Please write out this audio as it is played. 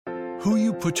Who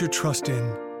you put your trust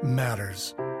in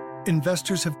matters.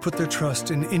 Investors have put their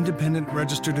trust in independent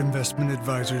registered investment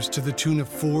advisors to the tune of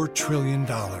 $4 trillion.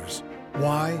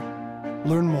 Why?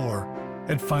 Learn more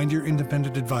at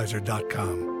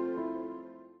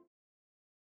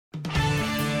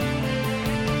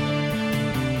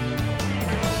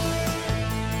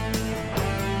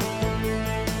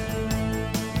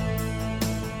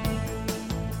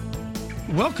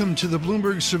Welcome to the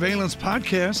Bloomberg Surveillance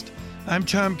Podcast. I'm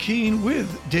Tom Keene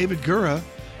with David Gura.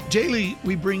 Daily,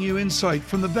 we bring you insight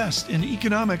from the best in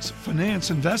economics,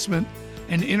 finance, investment,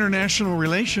 and international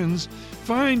relations.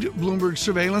 Find Bloomberg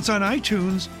Surveillance on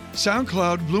iTunes,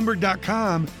 SoundCloud,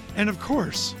 Bloomberg.com, and of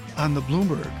course, on the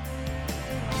Bloomberg.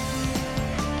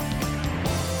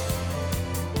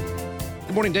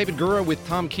 Good morning, David Gura with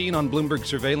Tom Keene on Bloomberg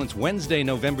Surveillance. Wednesday,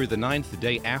 November the 9th, the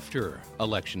day after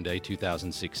Election Day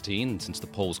 2016. Since the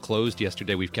polls closed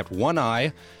yesterday, we've kept one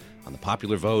eye on the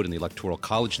popular vote in the Electoral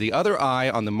College, the other eye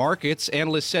on the markets.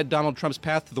 Analysts said Donald Trump's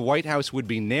path to the White House would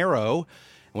be narrow.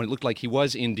 When it looked like he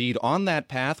was indeed on that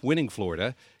path, winning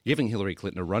Florida, giving Hillary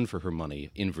Clinton a run for her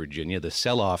money in Virginia, the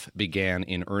sell-off began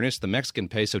in earnest, the Mexican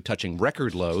peso touching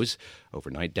record lows.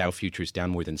 Overnight, Dow futures down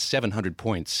more than 700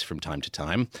 points from time to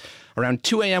time. Around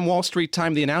 2 a.m. Wall Street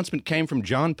time, the announcement came from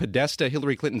John Podesta,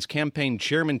 Hillary Clinton's campaign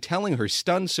chairman, telling her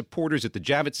stunned supporters at the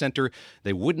Javits Center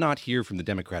they would not hear from the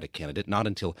Democratic candidate, not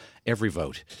until every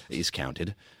vote is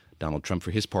counted. Donald Trump, for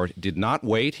his part, did not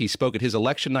wait. He spoke at his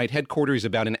election night headquarters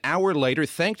about an hour later,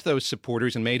 thanked those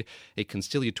supporters, and made a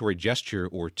conciliatory gesture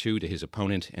or two to his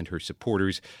opponent and her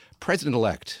supporters.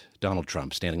 President-elect Donald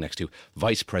Trump standing next to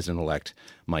Vice President-elect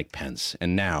Mike Pence.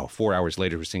 And now, 4 hours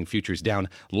later, we're seeing futures down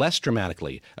less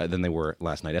dramatically than they were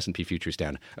last night. S&P futures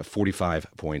down 45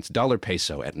 points. Dollar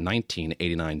peso at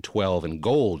 19.8912, and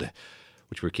gold,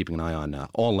 which we were keeping an eye on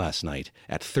all last night,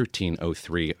 at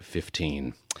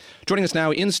 1303.15. Joining us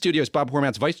now in studio is Bob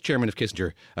Hormats, Vice Chairman of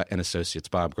Kissinger and Associates.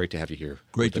 Bob, great to have you here.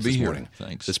 Great to be here. Morning.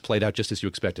 Thanks. This played out just as you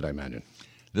expected, I imagine.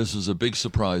 This is a big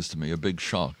surprise to me, a big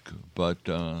shock. But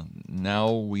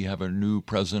now we have a new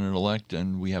president-elect,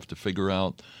 and we have to figure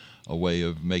out a way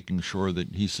of making sure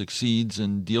that he succeeds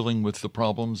in dealing with the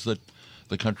problems that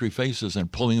the country faces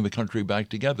and pulling the country back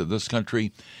together. This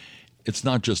country, it's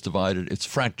not just divided, it's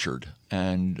fractured.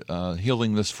 And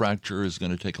healing this fracture is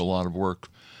going to take a lot of work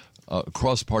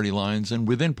across party lines and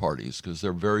within parties, because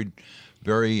they're very,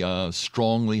 very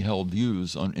strongly held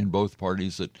views in both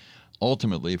parties that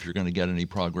ultimately, if you're going to get any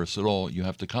progress at all, you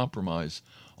have to compromise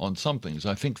on some things.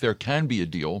 I think there can be a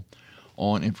deal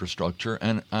on infrastructure,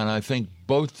 and I think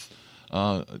both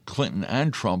Clinton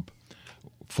and Trump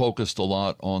focused a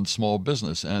lot on small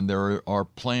business, and there are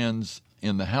plans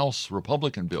in the House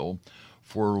Republican bill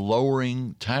for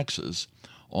lowering taxes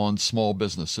on small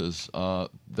businesses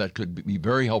that could be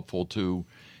very helpful to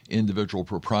individual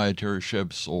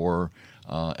proprietorships or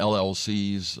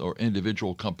LLCs or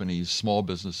individual companies, small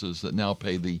businesses that now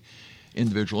pay the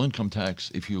individual income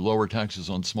tax. If you lower taxes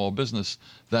on small business,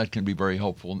 that can be very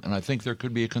helpful. And I think there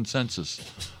could be a consensus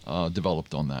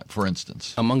developed on that, for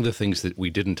instance. Among the things that we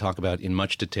didn't talk about in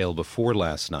much detail before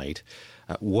last night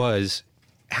was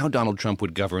how Donald Trump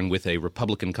would govern with a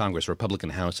Republican Congress, Republican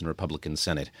House, and Republican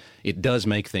Senate. It does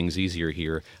make things easier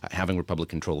here, having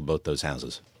Republican control of both those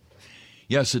houses.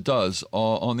 Yes, it does.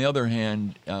 On the other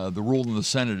hand, the rule in the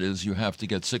Senate is you have to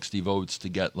get 60 votes to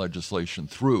get legislation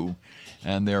through,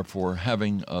 and therefore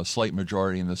having a slight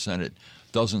majority in the Senate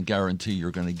doesn't guarantee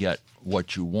you're going to get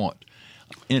what you want.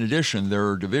 In addition, there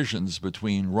are divisions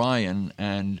between Ryan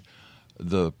and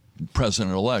the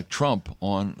President-elect Trump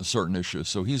on certain issues.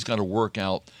 So he's got to work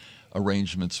out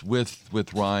arrangements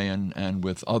with Ryan and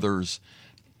with others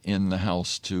in the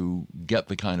House to get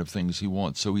the kind of things he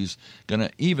wants. So he's going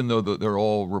to, even though they're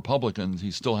all Republicans,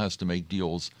 he still has to make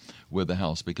deals with the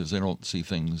House because they don't see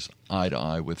things eye to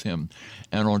eye with him.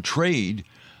 And on trade,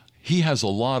 he has a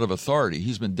lot of authority.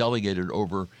 He's been delegated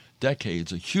over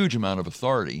decades, a huge amount of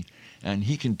authority, and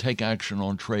he can take action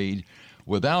on trade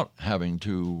without having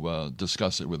to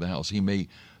discuss it with the House. He may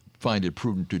find it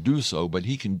prudent to do so, but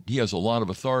he has a lot of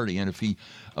authority, and if he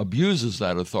abuses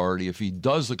that authority, if he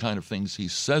does the kind of things he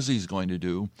says he's going to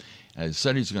do, as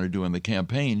said he's going to do in the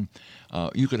campaign,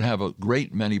 you could have a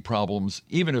great many problems.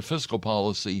 Even if fiscal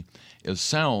policy is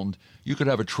sound, you could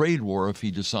have a trade war if he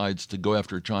decides to go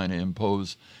after China,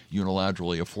 impose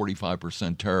unilaterally a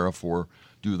 45% tariff, or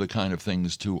do the kind of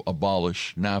things to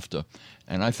abolish NAFTA.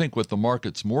 And I think what the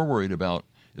market's more worried about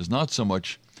is not so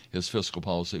much his fiscal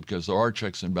policy, because there are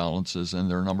checks and balances and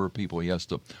there are a number of people he has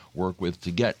to work with to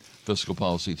get fiscal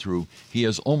policy through. He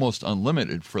has almost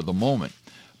unlimited, for the moment,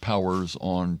 powers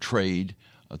on trade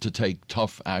to take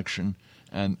tough action.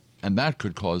 And And that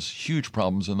could cause huge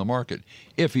problems in the market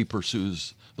if he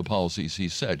pursues the policies he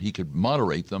said. He could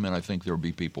moderate them, and I think there would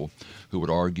be people who would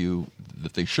argue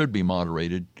that they should be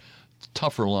moderated,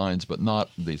 tougher lines, but not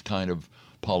the kind of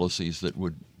policies that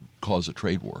would cause a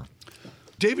trade war.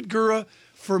 David Gura,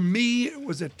 for me, it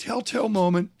was a telltale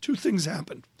moment. Two things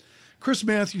happened. Chris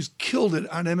Matthews killed it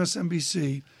on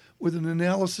MSNBC with an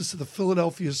analysis of the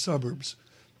Philadelphia suburbs,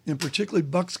 and particularly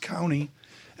Bucks County,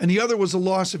 and the other was the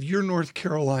loss of your North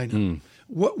Carolina.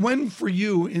 When, for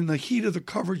you, in the heat of the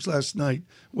coverage last night,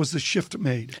 was the shift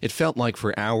made? It felt like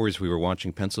for hours we were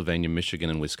watching Pennsylvania, Michigan,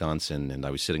 and Wisconsin, and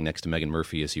I was sitting next to Meghan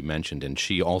Murphy, as you mentioned, and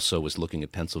she also was looking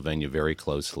at Pennsylvania very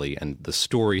closely. And the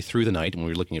story through the night, and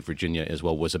we were looking at Virginia as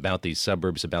well, was about these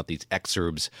suburbs, about these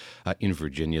exurbs in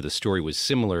Virginia. The story was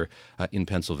similar in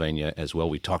Pennsylvania as well.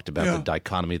 We talked about the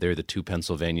dichotomy there, the two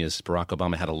Pennsylvanias. Barack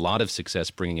Obama had a lot of success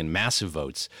bringing in massive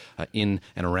votes in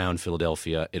and around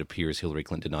Philadelphia. It appears Hillary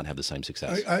Clinton did not have the same success.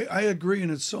 I agree,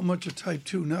 and it's so much a type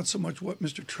 2, not so much what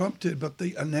Mr. Trump did, but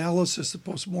the analysis, the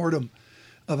postmortem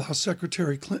of how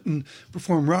Secretary Clinton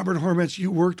performed. Robert Hormats,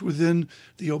 you worked within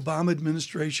the Obama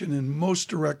administration and most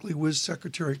directly with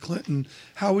Secretary Clinton.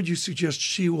 How would you suggest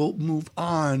she will move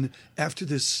on after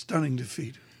this stunning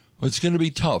defeat? Well, it's going to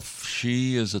be tough.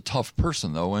 She is a tough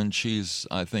person, though, and she's,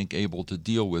 I think, able to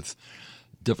deal with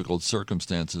difficult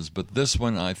circumstances. But this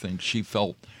one, I think she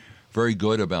felt very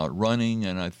good about running,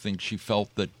 and I think she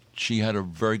felt that she had a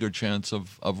very good chance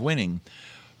of winning.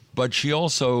 But she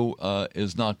also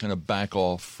is not going to back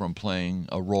off from playing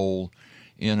a role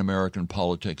in American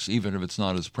politics, even if it's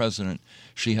not as president.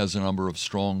 She has a number of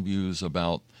strong views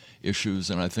about issues,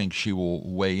 and I think she will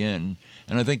weigh in.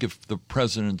 And I think if the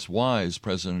president's wise,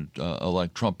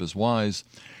 President-elect Trump is wise,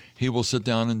 he will sit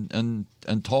down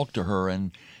and talk to her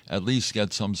and at least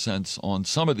get some sense on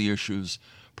some of the issues,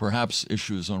 perhaps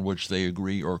issues on which they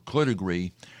agree or could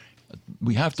agree.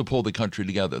 We have to pull the country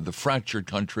together. The fractured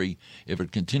country, if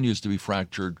it continues to be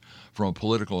fractured from a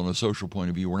political and a social point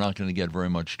of view, we're not going to get very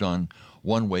much done.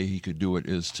 One way he could do it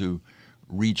is to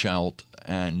reach out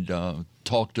and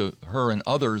talk to her and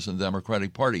others in the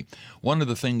Democratic Party. One of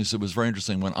the things that was very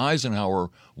interesting, when Eisenhower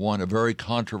won a very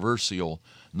controversial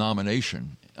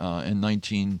nomination in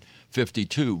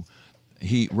 1952,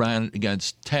 he ran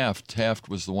against Taft. Taft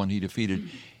was the one he defeated.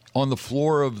 On the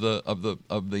floor of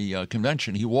the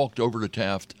convention, he walked over to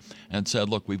Taft and said,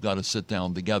 "Look, we've got to sit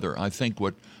down together." I think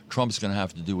what Trump's going to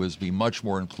have to do is be much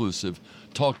more inclusive,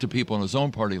 talk to people in his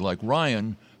own party like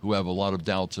Ryan, who have a lot of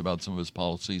doubts about some of his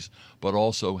policies, but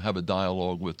also have a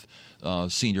dialogue with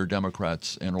senior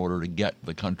Democrats in order to get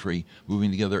the country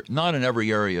moving together. Not in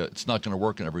every area. It's not going to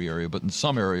work in every area, but in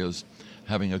some areas,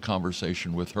 having a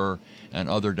conversation with her and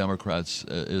other Democrats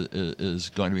is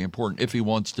going to be important if he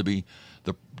wants to be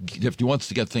if he wants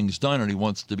to get things done and he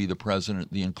wants to be the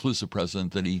president, the inclusive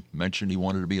president that he mentioned he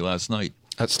wanted to be last night.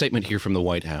 A statement here from the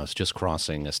White House, just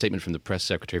crossing. A statement from the press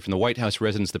secretary. From the White House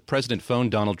residence, the president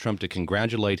phoned Donald Trump to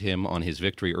congratulate him on his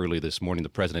victory early this morning. The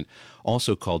president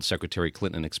also called Secretary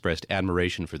Clinton and expressed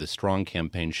admiration for the strong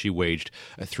campaign she waged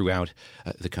throughout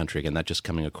the country. Again, that just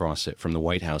coming across from the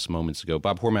White House moments ago.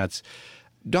 Bob Hormats,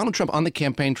 Donald Trump on the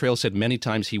campaign trail said many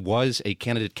times he was a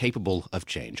candidate capable of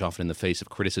change. Often in the face of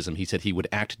criticism, he said he would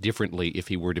act differently if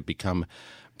he were to become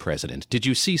president. Did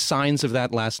you see signs of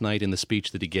that last night in the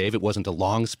speech that he gave? It wasn't a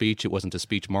long speech. It wasn't a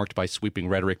speech marked by sweeping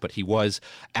rhetoric, but he was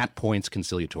at points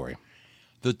conciliatory.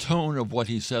 The tone of what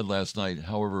he said last night,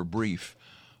 however brief,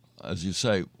 as you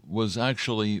say, was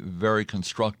actually very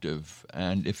constructive.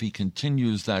 And if he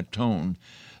continues that tone,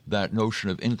 that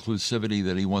notion of inclusivity,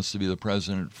 that he wants to be the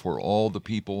president for all the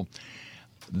people,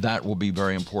 that will be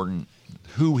very important.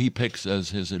 Who he picks as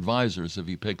his advisors, if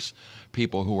he picks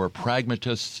people who are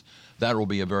pragmatists, that will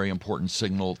be a very important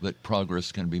signal that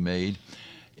progress can be made.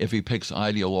 If he picks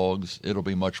ideologues, it'll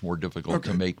be much more difficult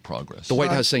to make progress. The White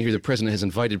House saying here the president has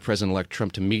invited President-elect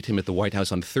Trump to meet him at the White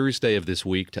House on Thursday of this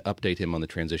week to update him on the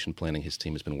transition planning his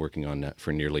team has been working on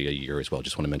for nearly a year as well.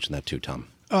 Just want to mention that too, Tom.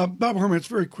 Bob Hormats,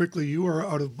 very quickly, you are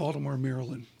out of Baltimore,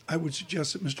 Maryland. I would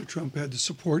suggest that Mr. Trump had the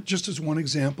support, just as one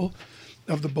example,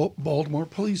 of the Baltimore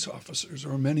police officers,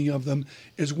 or many of them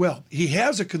as well. He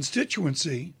has a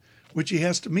constituency which he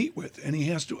has to meet with, and he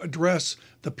has to address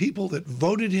the people that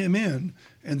voted him in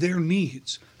and their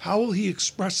needs. How will he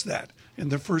express that in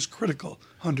the first critical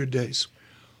 100 days?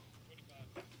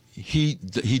 He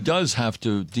does have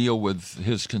to deal with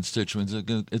his constituents.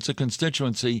 It's a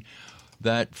constituency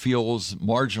that feels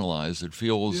marginalized. It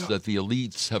feels that the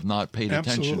elites have not paid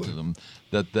attention to them,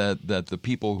 that the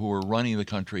people who are running the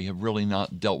country have really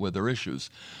not dealt with their issues.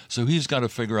 So he's got to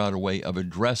figure out a way of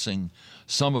addressing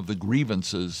some of the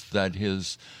grievances that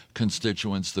his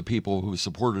constituents, the people who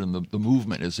supported him, the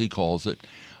movement, as he calls it,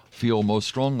 feel most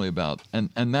strongly about. And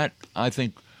that, I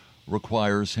think,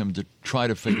 requires him to try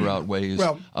to figure out ways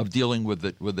of dealing with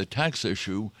the tax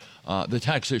issue. The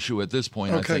tax issue at this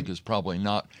point, I think, is probably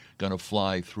not going to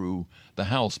fly through the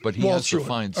House, but he has to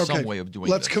find some way of doing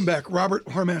Let's this. come back. Robert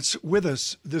Hormats with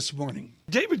us this morning.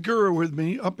 David Gura with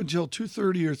me up until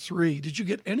 2:30 or 3. Did you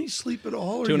get any sleep at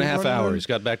all? 2.5 hours.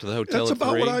 Got back to the hotel That's at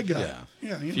 3. about what I got.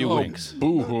 Yeah, few winks.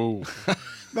 Boo-hoo.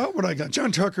 About what I got.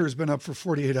 John Tucker has been up for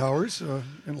 48 hours,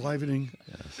 enlivening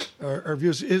our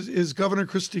views. Is Governor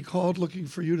Christie called looking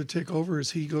for you to take over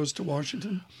as he goes to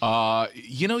Washington?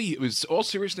 It was all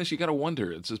seriousness. You got to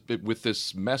wonder. It's just, with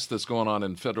this mess that's going on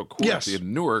in federal court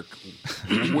in Newark,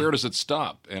 where does it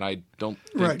stop? And I don't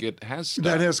think it has stopped.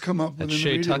 That has come up within the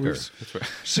Shay media. Tucker. We've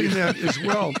seen that as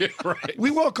well. Right.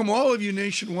 We welcome all of you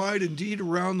nationwide, indeed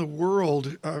around the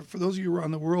world. For those of you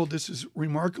around the world, this is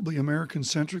remarkably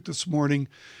American-centric this morning.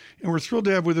 And we're thrilled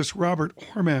to have with us Robert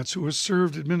Hormats, who has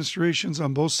served administrations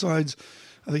on both sides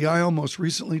of the aisle, most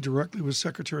recently directly with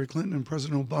Secretary Clinton and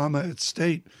President Obama at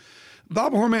State.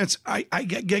 Bob Hormats, I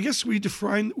guess we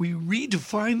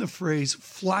redefine the phrase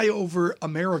flyover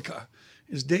America.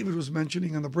 As David was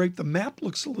mentioning on the break, the map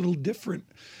looks a little different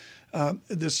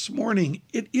this morning.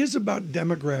 It is about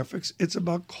demographics. It's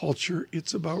about culture.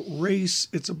 It's about race.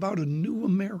 It's about a new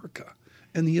America.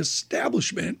 And the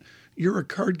establishment, you're a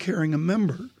card-carrying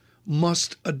member,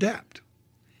 must adapt.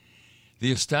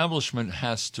 The establishment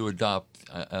has to adopt.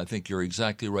 I think you're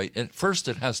exactly right. At first,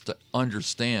 it has to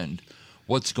understand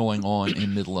what's going on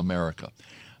in Middle America.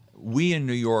 We in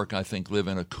New York, I think, live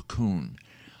in a cocoon.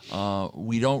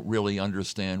 We don't really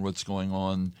understand what's going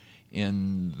on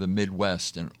in the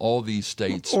Midwest and all these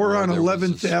states. Or on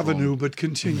 11th Avenue, but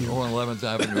continue. Or on 11th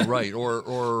Avenue, right.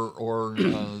 Or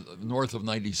north of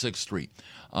 96th Street.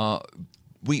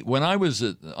 When I was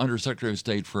Undersecretary of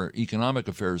State for Economic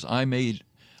Affairs, I made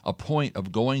a point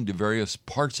of going to various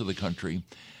parts of the country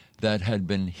that had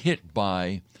been hit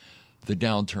by the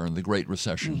downturn, the Great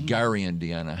Recession, Gary,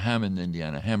 Indiana, Hammond,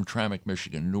 Indiana, Hamtramck,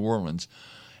 Michigan, New Orleans.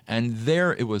 And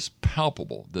there it was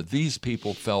palpable that these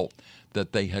people felt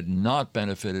that they had not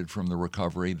benefited from the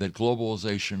recovery, that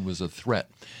globalization was a threat,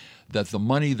 that the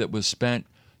money that was spent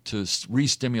to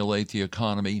re-stimulate the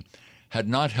economy had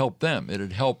not helped them. It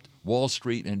had helped Wall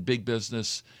Street and big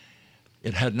business.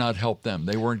 It had not helped them.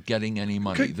 They weren't getting any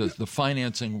money. The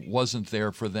financing wasn't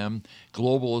there for them.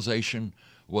 Globalization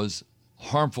was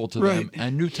harmful to them,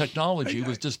 and new technology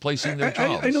was displacing their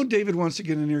jobs. I know David wants to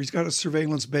get in here. He's got a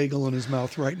surveillance bagel in his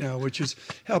mouth right now, which is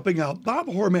helping out. Bob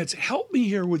Hormats, help me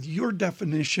here with your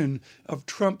definition of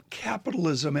Trump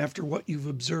capitalism after what you've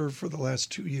observed for the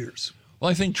last 2 years. Well,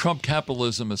 I think Trump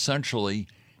capitalism essentially,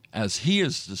 as he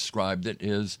has described it,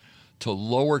 is to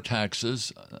lower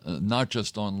taxes, not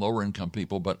just on lower income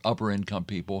people, but upper income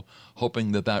people,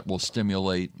 hoping that will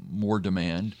stimulate more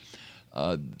demand.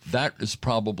 That is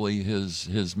probably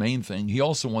his main thing. He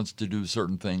also wants to do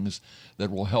certain things that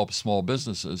will help small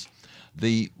businesses.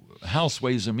 The House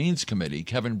Ways and Means Committee,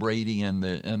 Kevin Brady and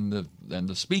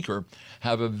the Speaker,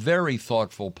 have a very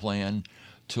thoughtful plan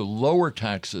to lower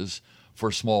taxes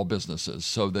for small businesses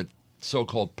so that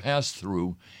so-called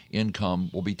pass-through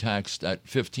income will be taxed at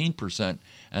 15%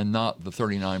 and not the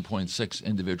 39.6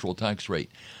 individual tax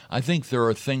rate. I think there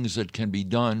are things that can be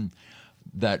done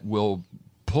that will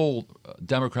pull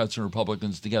Democrats and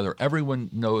Republicans together.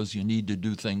 Everyone knows you need to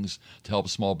do things to help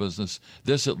small business.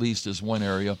 This, at least, is one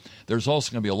area. There's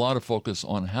also going to be a lot of focus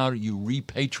on how do you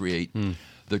repatriate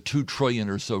the $2 trillion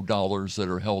or so that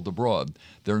are held abroad.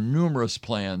 There are numerous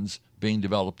plans being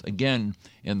developed, again,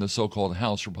 in the so-called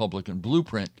House Republican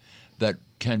blueprint that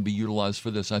can be utilized for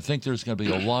this. I think there's going to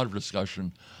be a lot of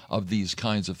discussion of these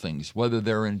kinds of things, whether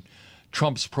they're in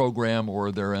Trump's program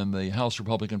or they're in the House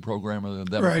Republican program or the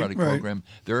Democratic program.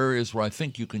 There are areas where I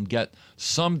think you can get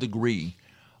some degree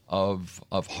of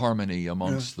harmony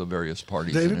amongst the various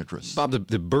parties and interests. Bob,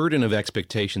 the burden of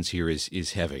expectations here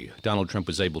is heavy. Donald Trump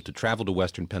was able to travel to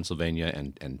Western Pennsylvania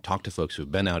and talk to folks who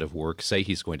have been out of work, say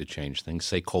he's going to change things,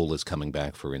 say coal is coming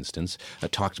back, for instance,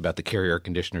 talked about the Carrier air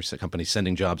conditioner company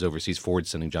sending jobs overseas, Ford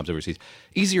sending jobs overseas.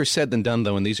 Easier said than done,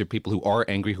 though, and these are people who are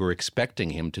angry, who are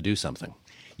expecting him to do something.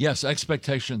 Yes,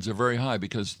 expectations are very high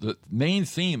because the main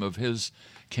theme of his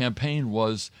campaign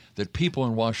was that people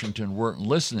in Washington weren't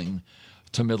listening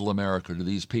to Middle America, to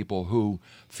these people who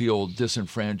feel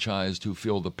disenfranchised, who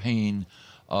feel the pain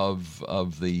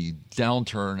of the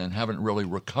downturn and haven't really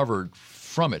recovered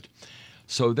from it.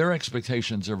 So their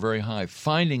expectations are very high.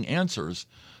 Finding answers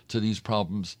to these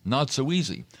problems, not so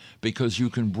easy, because you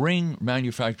can bring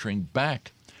manufacturing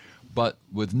back, but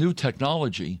with new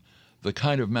technology, the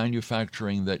kind of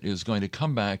manufacturing that is going to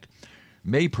come back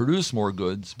may produce more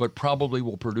goods, but probably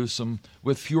will produce them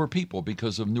with fewer people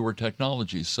because of newer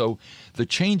technologies. So the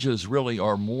changes really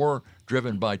are more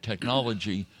driven by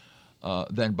technology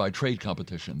than by trade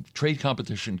competition. Trade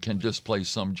competition can displace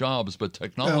some jobs, but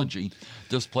technology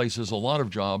displaces a lot of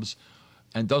jobs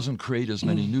and doesn't create as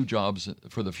many new jobs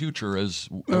for the future as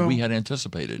we had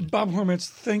anticipated. Bob Hormats,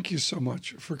 thank you so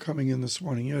much for coming in this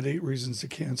morning. You had 8 reasons to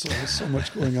cancel. There's so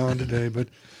much going on today, but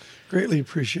greatly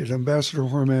appreciate it. Ambassador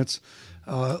Hormats,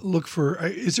 look for,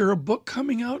 is there a book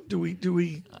coming out?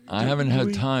 I haven't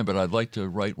had time, but I'd like to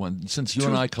write one. Since you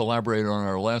and I collaborated on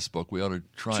our last book, we ought to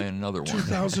try another one.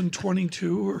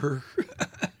 2022 or...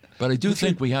 But I do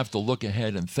think we have to look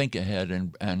ahead and think ahead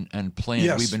and plan.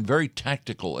 Yes. We've been very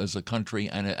tactical as a country,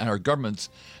 and our governments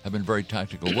have been very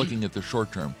tactical, looking at the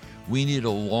short term. We need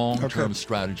a long-term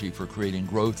strategy for creating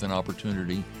growth and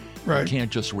opportunity. Right. We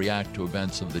can't just react to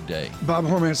events of the day. Bob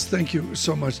Hormats, thank you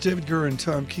so much. David Gura and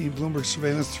Tom Keene, Bloomberg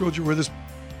Surveillance, thrilled you're with us.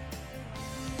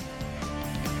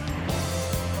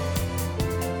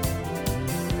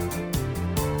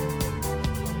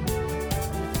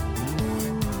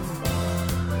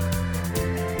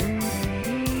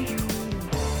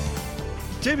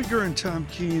 David Gura and Tom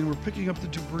Keene, we're picking up the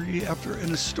debris after an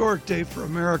historic day for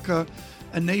America,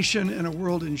 a nation and a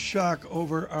world in shock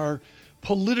over our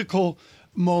political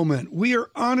moment. We are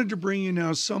honored to bring you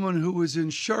now someone who is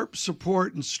in sharp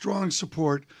support and strong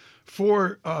support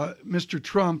for Mr.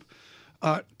 Trump,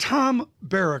 Tom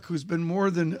Barrack, who's been more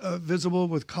than visible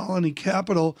with Colony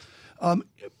Capital.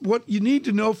 What you need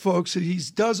to know, folks, is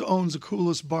he does own the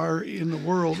coolest bar in the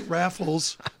world,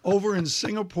 Raffles, over in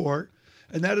Singapore.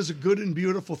 And that is a good and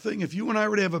beautiful thing. If you and I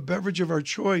were to have a beverage of our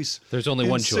choice, there's only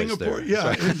one choice there.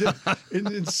 Yeah,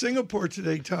 in Singapore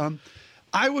today, Tom,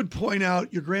 I would point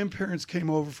out your grandparents came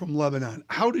over from Lebanon.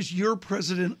 How does your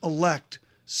president-elect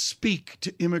speak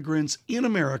to immigrants in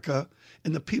America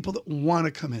and the people that want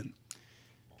to come in?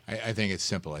 I think it's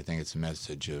simple. I think it's a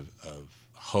message of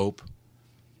hope,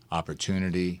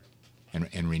 opportunity,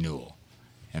 and renewal.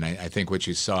 And I think what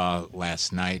you saw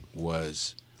last night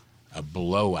was a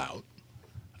blowout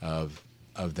of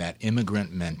that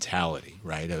immigrant mentality,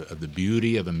 right? Of the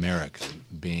beauty of America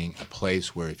being a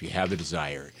place where if you have the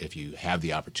desire, if you have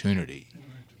the opportunity,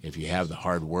 if you have the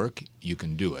hard work, you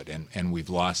can do it. And we've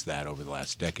lost that over the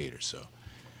last decade or so.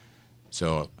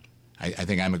 So I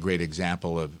think I'm a great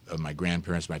example of my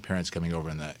grandparents, my parents coming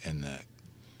over in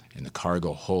the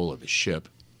cargo hold of a ship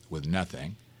with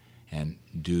nothing, and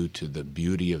due to the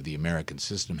beauty of the American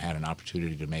system, had an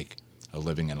opportunity to make a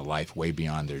living and a life way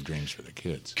beyond their dreams for their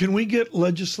kids. Can we get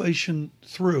legislation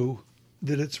through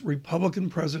that it's Republican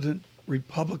president,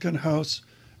 Republican House,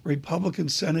 Republican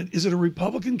Senate? Is it a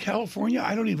Republican California?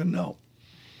 I don't even know.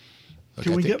 Look,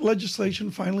 Can we get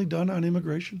legislation finally done on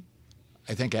immigration?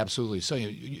 I think absolutely so.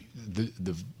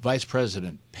 The Vice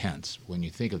President Pence, when you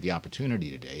think of the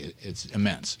opportunity today, it's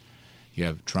immense. You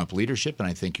have Trump leadership, and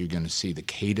I think you're going to see the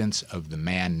cadence of the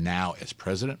man now as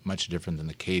president, much different than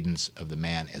the cadence of the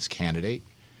man as candidate.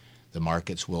 The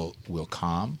markets will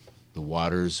calm. The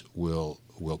waters will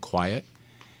quiet.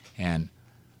 And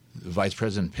Vice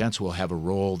President Pence will have a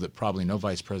role that probably no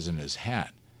vice president has had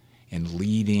in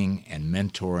leading and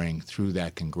mentoring through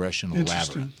that congressional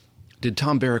labyrinth. Did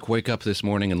Tom Barrack wake up this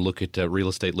morning and look at real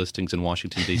estate listings in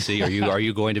Washington, D.C.? Are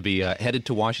you going to be headed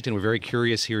to Washington? We're very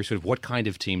curious here, sort of what kind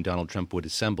of team Donald Trump would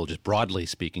assemble, just broadly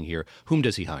speaking here. Whom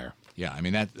does he hire? Yeah, I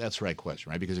mean, that's the right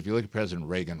question, right? Because if you look at President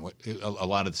Reagan, a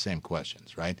lot of the same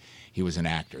questions, right? He was an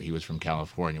actor. He was from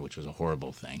California, which was a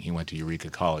horrible thing. He went to Eureka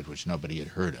College, which nobody had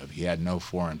heard of. He had no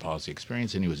foreign policy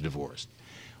experience, and he was divorced.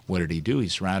 What did he do? He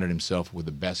surrounded himself with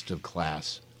the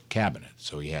best-of-class cabinet.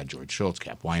 So he had George Shultz,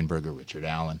 Cap Weinberger, Richard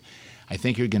Allen. I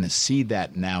think you're going to see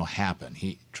that now happen.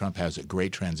 Trump has a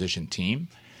great transition team,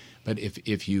 but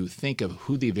if you think of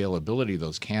who the availability of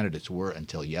those candidates were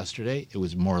until yesterday, it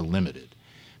was more limited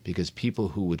because people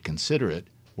who would consider it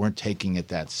weren't taking it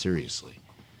that seriously.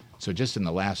 So just in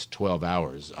the last 12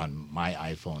 hours on my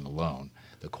iPhone alone,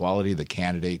 the quality of the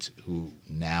candidates who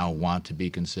now want to be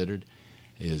considered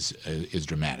is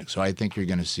dramatic. So I think you're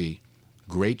going to see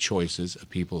great choices of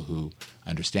people who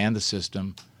understand the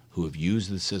system, who have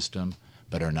used the system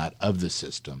but are not of the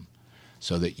system,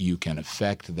 so that you can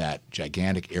affect that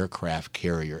gigantic aircraft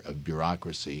carrier of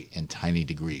bureaucracy in tiny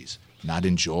degrees, not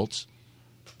in jolts,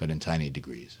 but in tiny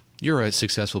degrees. You're a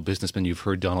successful businessman. You've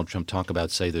heard Donald Trump talk about,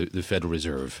 say, the Federal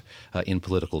Reserve in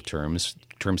political terms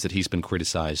that he's been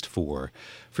criticized for.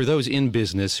 For those in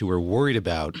business who are worried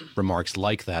about remarks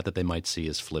like that they might see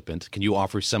as flippant, can you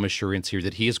offer some assurance here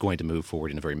that he is going to move forward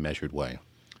in a very measured way?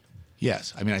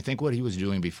 Yes. I mean, I think what he was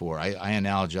doing before, I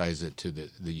analogize it to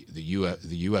the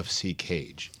UFC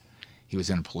cage. He was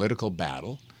in a political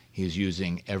battle. He was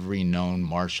using every known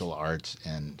martial arts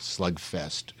and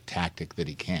slugfest tactic that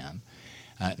he can.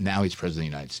 Now he's president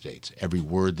of the United States. Every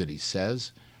word that he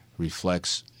says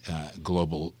reflects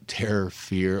global terror,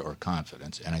 fear, or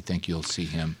confidence. And I think you'll see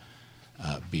him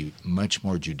be much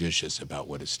more judicious about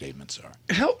what his statements are.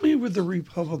 Help me with the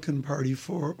Republican Party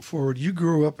forward. You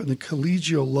grew up in the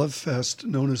collegial love fest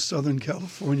known as Southern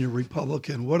California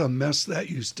Republican. What a mess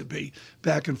that used to be.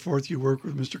 Back and forth, you worked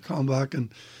with Mr. Kalmbach and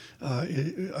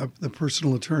the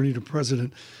personal attorney to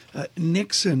President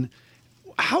Nixon.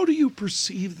 How do you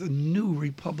perceive the new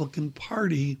Republican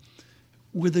Party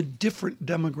with a different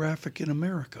demographic in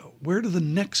America? Where do the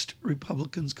next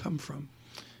Republicans come from?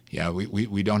 Yeah,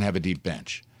 we don't have a deep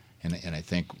bench. And I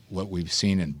think what we've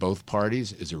seen in both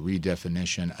parties is a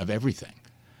redefinition of everything,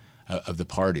 of the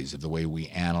parties, of the way we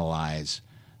analyze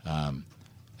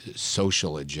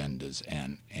social agendas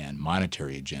and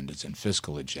monetary agendas and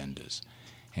fiscal agendas.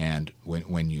 And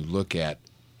when you look at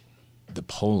the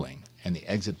polling and the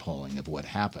exit polling of what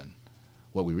happened,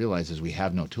 what we realize is we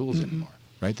have no tools anymore,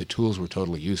 right? The tools were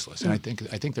totally useless. And I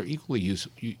think they're equally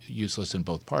useless in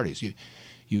both parties.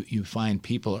 You find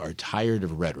people are tired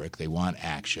of rhetoric. They want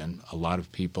action. A lot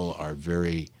of people are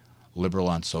very liberal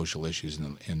on social issues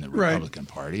in the Republican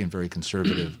Party and very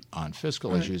conservative on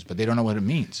fiscal issues, but they don't know what it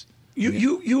means.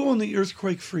 You own the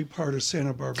earthquake-free part of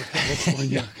Santa Barbara,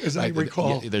 California, as I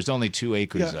recall. There's only 2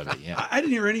 acres of it. Yeah. I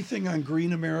didn't hear anything on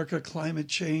Green America, climate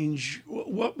change.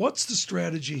 What's the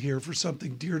strategy here for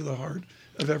something dear to the heart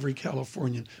of every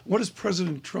Californian? What is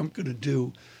President Trump going to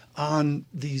do on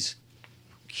these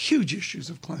huge issues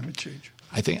of climate change?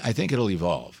 I think it'll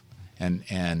evolve,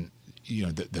 and you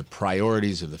know the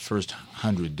priorities of the first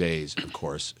 100 days, of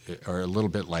course, are a little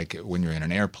bit like when you're in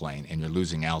an airplane and you're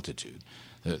losing altitude.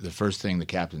 The first thing the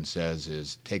captain says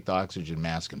is take the oxygen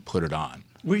mask and put it on.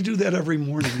 We do that every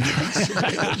morning.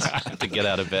 To get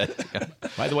out of bed.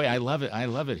 By the way, I love it. I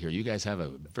love it here. You guys have a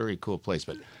very cool place,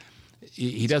 but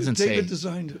he doesn't say. David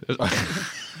designed it.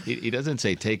 He doesn't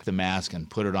say take the mask and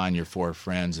put it on your 4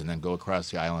 friends and then go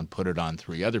across the aisle and put it on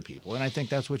 3 other people. And I think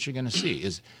that's what you're going to see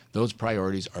is those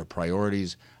priorities are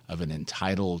priorities of an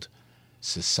entitled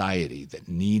society that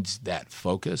needs that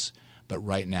focus. But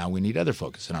right now we need other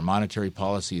focus. And our monetary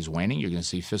policy is waning. You're going to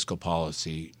see fiscal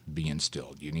policy be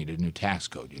instilled. You need a new tax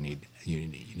code. You need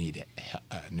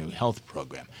a new health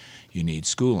program. You need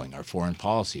schooling. Our foreign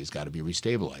policy has got to be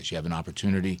restabilized. You have an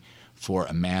opportunity for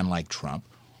a man like Trump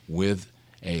with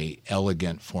a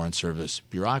elegant foreign service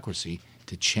bureaucracy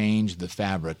to change the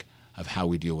fabric of how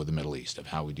we deal with the Middle East, of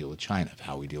how we deal with China, of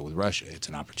how we deal with Russia. It's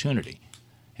an opportunity.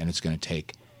 And it's going to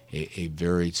take a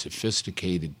very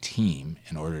sophisticated team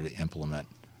in order to implement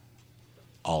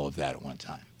all of that at one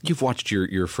time. You've watched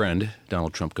your friend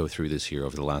Donald Trump go through this here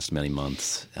over the last many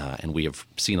months, and we have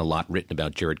seen a lot written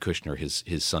about Jared Kushner,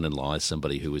 his son-in-law, as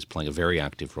somebody who is playing a very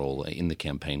active role in the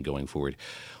campaign going forward.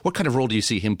 What kind of role do you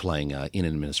see him playing in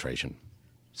an administration?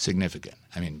 Significant.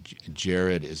 I mean,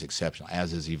 Jared is exceptional,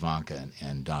 as is Ivanka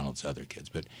and Donald's other kids.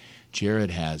 But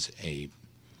Jared has a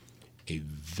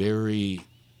very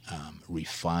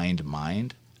refined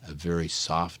mind, a very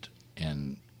soft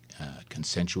and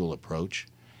consensual approach,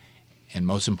 and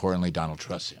most importantly, Donald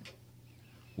trusts him,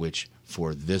 which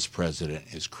for this president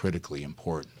is critically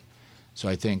important. So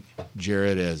I think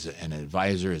Jared as an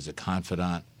advisor, as a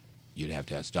confidant, you'd have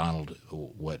to ask Donald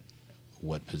what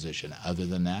position other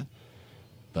than that.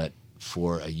 But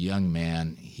for a young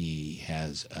man, he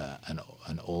has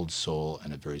an old soul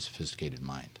and a very sophisticated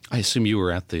mind. I assume you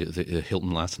were at the Hilton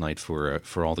last night for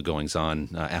all the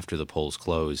goings-on after the polls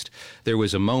closed. There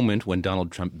was a moment when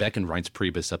Donald Trump beckoned Reince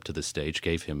Priebus up to the stage,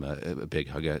 gave him a big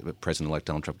hug. President-elect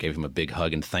Donald Trump gave him a big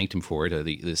hug and thanked him for it.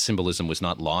 The symbolism was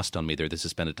not lost on me there. This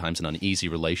has been at times an uneasy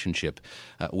relationship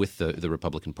with the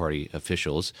Republican Party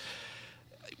officials.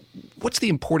 What's the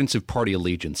importance of party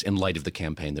allegiance in light of the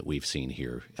campaign that we've seen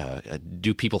here?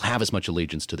 Do people have as much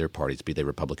allegiance to their parties, be they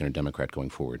Republican or Democrat, going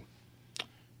forward?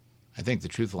 I think the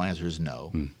truthful answer is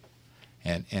no.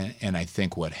 And I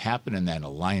think what happened in that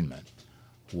alignment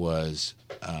was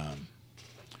a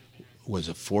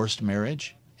forced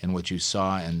marriage. And what you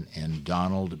saw in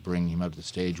Donald bringing him up to the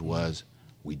stage was,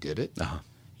 we did it.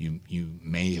 You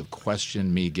may have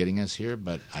questioned me getting us here,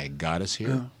 but I got us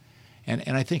here.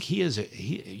 And I think he is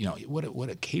what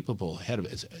a capable head of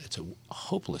it's a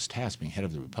hopeless task being head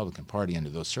of the Republican Party under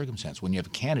those circumstances when you have a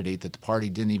candidate that the party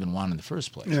didn't even want in the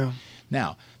first place. Yeah.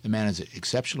 Now, the man is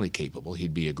exceptionally capable.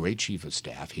 He'd be a great chief of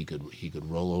staff. He could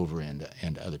roll over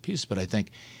into other pieces. But I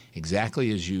think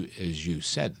exactly as you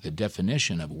said, the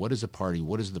definition of what is a party,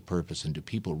 what is the purpose, and do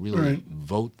people really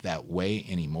vote that way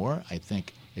anymore? I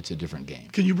think it's a different game.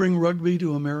 Can you bring rugby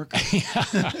to America?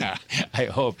 I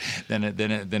hope. Then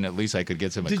at least I could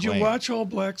get some acclaim. Did you watch All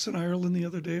Blacks in Ireland the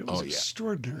other day? It was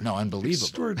extraordinary. No, unbelievable.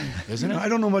 Extraordinary. Isn't it? I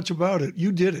don't know much about it.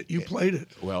 You did it. You played it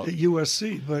at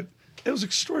USC, but it was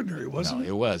extraordinary, wasn't it?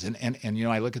 It was. And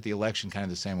I look at the election kind of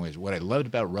the same way. What I loved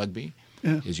about rugby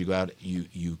is you go out,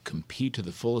 you compete to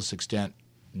the fullest extent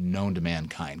known to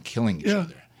mankind, killing each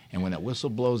other. And when that whistle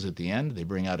blows at the end, they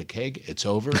bring out a keg. It's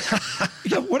over.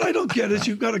 What I don't get is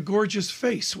you've got a gorgeous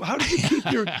face. How did you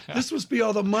keep your? This must be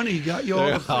all the money got you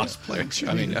all the face planks.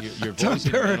 I mean, your voice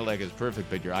and your intellect is perfect,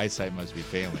 but your eyesight must be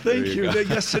failing. Thank you.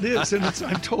 Yes, it is, and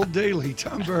I'm told daily.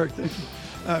 Tom Barrack, thank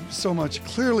you so much.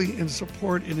 Clearly in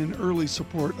support, and in early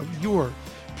support of your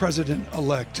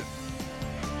president-elect.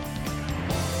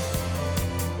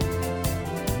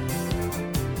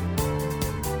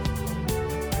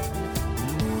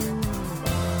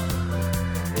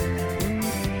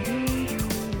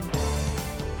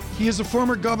 He is a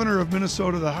former governor of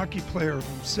Minnesota, the hockey player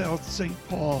from South St.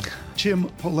 Paul, Tim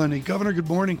Pawlenty. Governor, good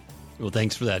morning. Well,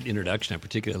 thanks for that introduction. I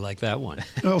particularly like that one.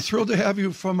 Well, thrilled to have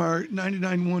you from our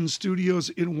 99.1 studios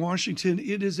in Washington.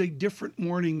 It is a different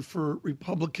morning for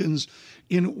Republicans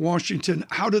in Washington.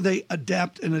 How do they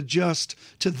adapt and adjust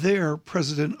to their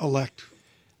president-elect?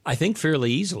 I think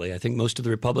fairly easily. I think most of the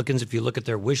Republicans, if you look at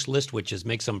their wish list, which is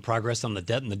make some progress on the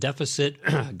debt and the deficit,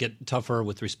 get tougher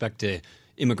with respect to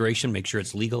immigration, make sure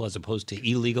it's legal as opposed to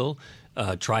illegal,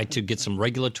 try to get some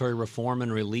regulatory reform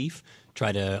and relief,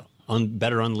 try to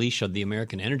better unleash the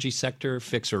American energy sector,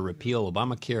 fix or repeal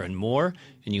Obamacare and more,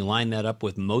 and you line that up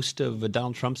with most of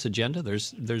Donald Trump's agenda,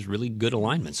 there's really good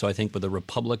alignment. So I think with a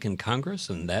Republican Congress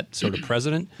and that sort of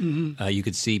president, you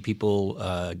could see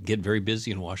people get very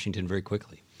busy in Washington very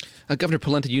quickly. Governor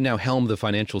Pawlenty, you now helm the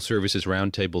Financial Services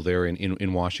Roundtable there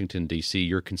in Washington, D.C.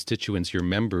 Your constituents, your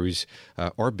members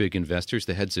are big investors,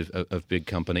 the heads of big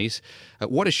companies.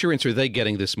 What assurance are they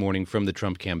getting this morning from the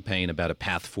Trump campaign about a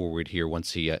path forward here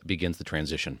once he begins the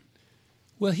transition?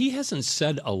 Well, he hasn't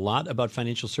said a lot about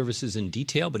financial services in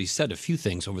detail, but he said a few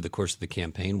things over the course of the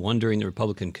campaign. One, during the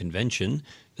Republican convention,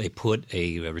 they put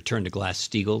a return to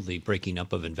Glass-Steagall, the breaking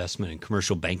up of investment and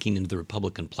commercial banking, into the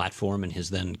Republican platform, and his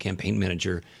then campaign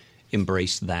manager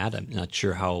embraced that. I'm not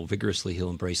sure how vigorously he'll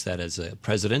embrace that as a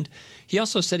president. He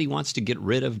also said he wants to get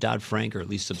rid of Dodd-Frank, or at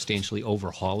least substantially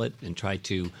overhaul it, and try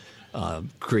to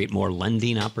create more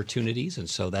lending opportunities, and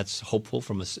so that's hopeful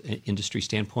from an industry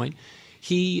standpoint.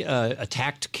 He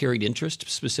attacked carried interest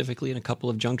specifically in a couple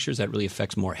of junctures. That really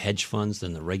affects more hedge funds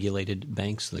than the regulated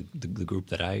banks, the group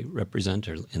that I represent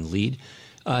and lead.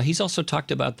 He's also talked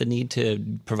about the need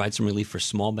to provide some relief for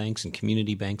small banks and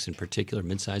community banks, in particular,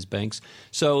 mid-sized banks.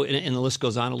 So, and the list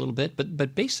goes on a little bit,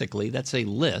 but basically that's a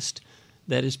list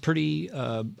that is pretty,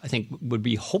 I think, would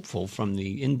be hopeful from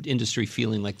the industry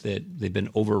feeling like that they've been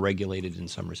over-regulated in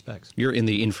some respects. You're in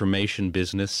the information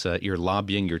business. You're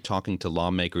lobbying. You're talking to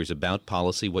lawmakers about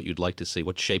policy, what you'd like to see,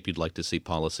 what shape you'd like to see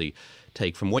policy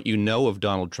take. From what you know of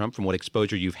Donald Trump, from what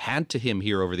exposure you've had to him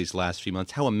here over these last few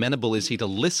months, how amenable is he to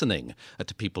listening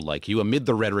to people like you, amid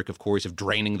the rhetoric, of course, of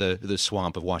draining the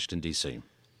swamp of Washington, D.C.?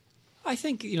 I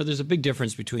think, there's a big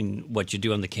difference between what you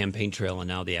do on the campaign trail and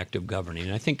now the act of governing.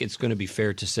 And I think it's going to be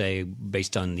fair to say,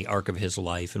 based on the arc of his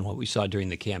life and what we saw during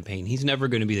the campaign, he's never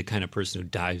going to be the kind of person who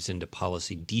dives into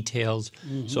policy details.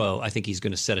 So I think he's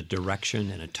going to set a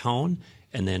direction and a tone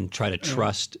and then try to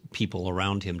trust people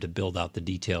around him to build out the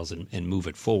details and move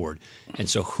it forward. And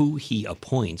so who he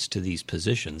appoints to these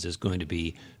positions is going to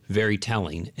be very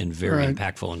telling and very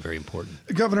impactful and very important.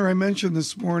 Governor, I mentioned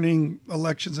this morning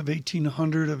elections of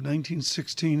 1800, of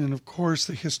 1916, and of course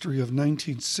the history of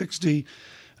 1960.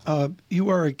 You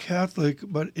are a Catholic,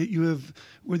 but you have,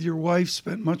 with your wife,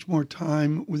 spent much more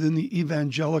time within the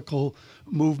evangelical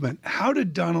movement. How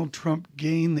did Donald Trump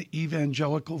gain the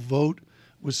evangelical vote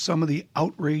with some of the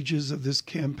outrages of this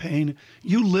campaign?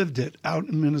 You lived it out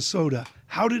in Minnesota.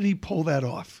 How did he pull that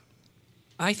off?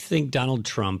 I think Donald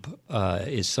Trump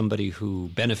is somebody who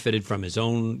benefited from his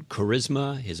own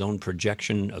charisma, his own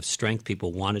projection of strength.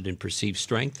 People wanted and perceived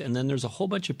strength. And then there's a whole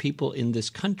bunch of people in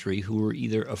this country who were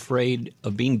either afraid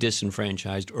of being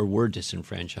disenfranchised or were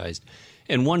disenfranchised.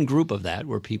 And one group of that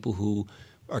were people who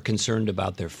are concerned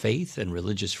about their faith and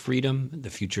religious freedom,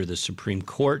 the future of the Supreme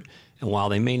Court, And while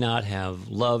they may not have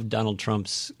loved Donald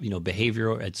Trump's,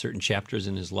 behavior at certain chapters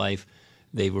in his life,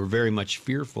 they were very much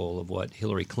fearful of what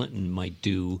Hillary Clinton might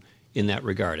do in that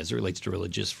regard as it relates to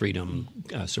religious freedom,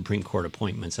 Supreme Court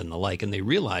appointments and the like. And they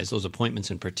realize those appointments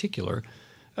in particular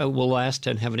will last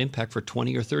and have an impact for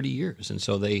 20 or 30 years. And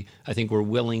so I think, were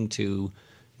willing to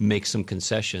make some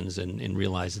concessions and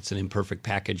realize it's an imperfect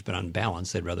package, but on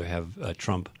balance, they'd rather have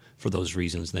Trump for those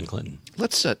reasons than Clinton.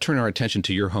 Let's turn our attention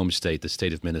to your home state, the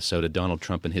state of Minnesota. Donald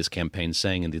Trump and his campaign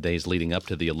saying in the days leading up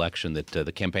to the election that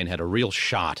the campaign had a real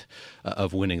shot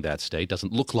of winning that state.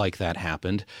 Doesn't look like that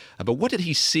happened. But what did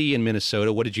he see in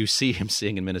Minnesota? What did you see him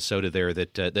seeing in Minnesota there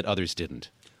that others didn't?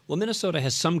 Well, Minnesota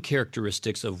has some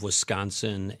characteristics of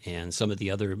Wisconsin and some of the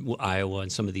other Iowa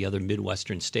and some of the other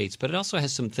Midwestern states, but it also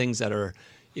has some things that are,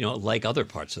 like other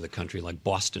parts of the country, like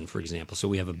Boston, for example. So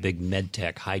we have a big med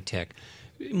tech, high tech,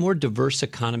 more diverse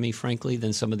economy, frankly,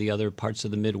 than some of the other parts of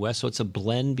the Midwest. So it's a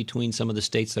blend between some of the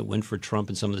states that went for Trump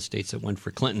and some of the states that went for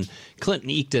Clinton.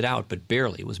 Clinton eked it out, but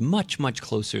barely. It was much, much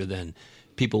closer than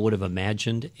people would have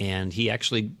imagined. And he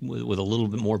actually, with a little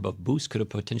bit more of a boost, could have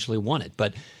potentially won it.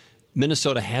 But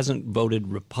Minnesota hasn't voted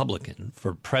Republican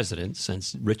for president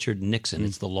since Richard Nixon.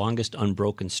 It's the longest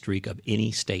unbroken streak of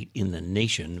any state in the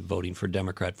nation voting for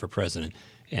Democrat for president.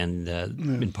 And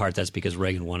in part, that's because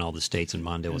Reagan won all the states and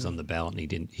Mondale was on the ballot,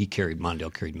 and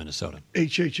Mondale carried Minnesota.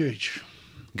 HHH.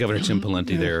 Governor Tim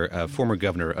Pawlenty there, former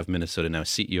governor of Minnesota, now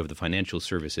CEO of the Financial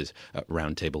Services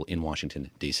Roundtable in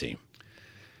Washington, D.C.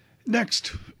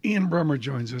 Next, Ian Bremmer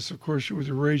joins us. Of course, with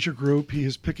Eurasia Group. He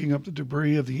is picking up the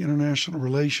debris of the international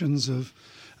relations of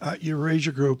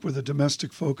Eurasia Group with a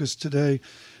domestic focus today.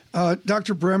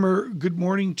 Dr. Bremmer, good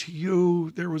morning to you.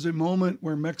 There was a moment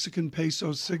where Mexican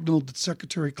peso signaled that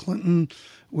Secretary Clinton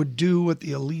would do what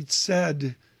the elite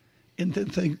said, and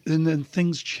then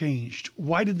things changed.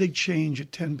 Why did they change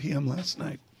at 10 p.m. last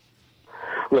night?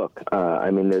 Look,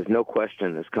 there's no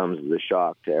question this comes as a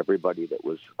shock to everybody that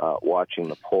was watching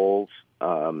the polls.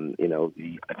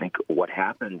 I think what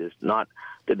happened is not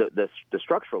the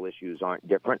structural issues aren't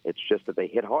different. It's just that they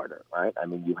hit harder, right? I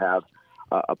mean, you have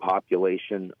a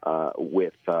population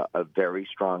with a very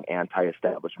strong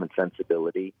anti-establishment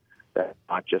sensibility. That's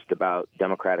not just about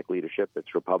Democratic leadership;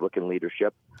 it's Republican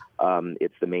leadership.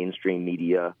 It's the mainstream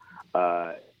media.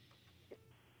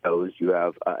 You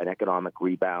have an economic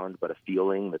rebound, but a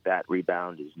feeling that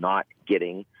rebound is not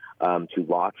getting to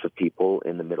lots of people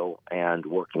in the middle and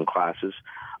working classes.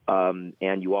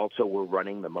 And you also were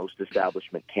running the most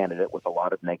establishment candidate with a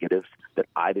lot of negatives that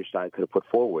either side could have put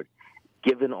forward.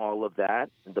 Given all of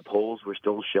that, the polls were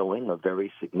still showing a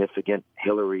very significant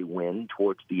Hillary win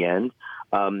towards the end.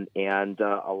 And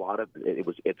a lot of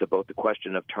it's about the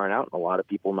question of turnout, and a lot of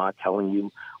people not telling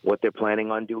you what they're planning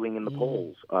on doing in the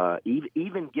polls.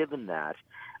 Even given that,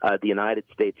 the United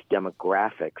States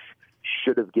demographics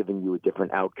should have given you a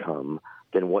different outcome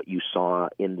than what you saw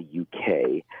in the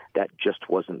UK. That just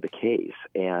wasn't the case.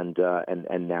 And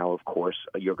now, of course,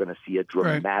 you're going to see a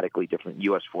dramatically different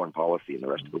U.S. foreign policy in the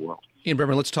rest of the world. Ian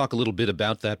Bremmer, let's talk a little bit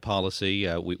about that policy.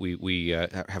 We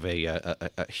have a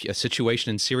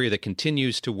situation in Syria that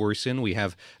continues to worsen. We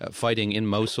have fighting in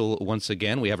Mosul once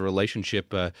again. We have a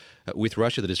relationship with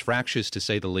Russia that is fractious, to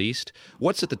say the least.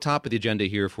 What's at the top of the agenda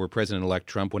here for President-elect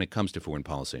Trump when it comes to foreign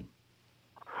policy?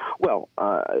 Well,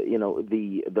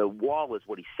 the wall is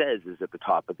what he says is at the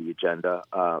top of the agenda,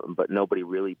 but nobody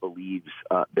really believes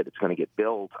that it's going to get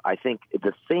built. I think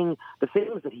the things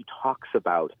that he talks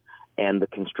about and the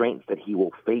constraints that he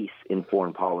will face in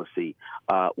foreign policy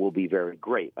will be very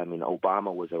great. I mean,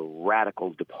 Obama was a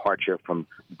radical departure from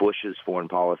Bush's foreign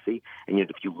policy. And yet,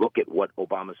 if you look at what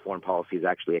Obama's foreign policy has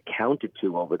actually accounted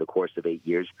to over the course of 8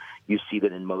 years, you see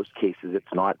that in most cases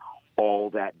it's not all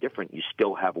that different. You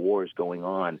still have wars going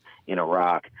on in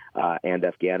Iraq and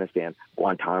Afghanistan.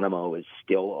 Guantanamo is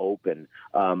still open.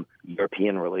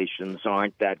 European relations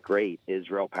aren't that great.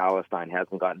 Israel-Palestine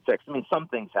hasn't gotten fixed. I mean, some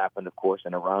things happened, of course,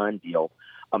 in Iran deal.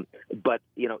 But,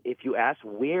 if you ask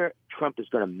where Trump is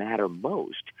going to matter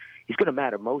most, he's going to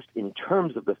matter most in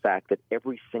terms of the fact that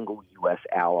every single U.S.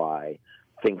 ally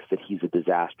thinks that he's a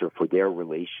disaster for their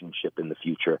relationship in the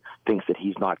future, thinks that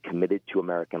he's not committed to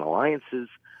American alliances,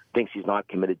 thinks he's not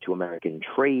committed to American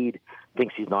trade,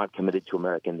 thinks he's not committed to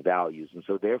American values. And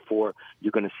so, therefore,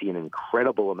 you're going to see an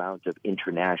incredible amount of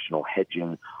international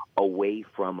hedging away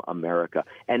from America,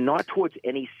 and not towards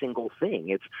any single thing.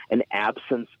 It's an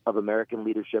absence of American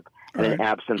leadership and an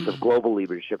absence of global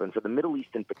leadership. And for the Middle East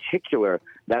in particular,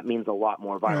 that means a lot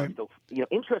more violence. So,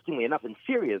 interestingly enough, in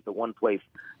Syria is the one place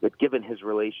that, given his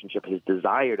relationship, his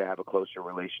desire to have a closer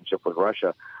relationship with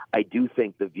Russia, I do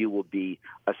think the view will be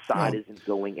Assad isn't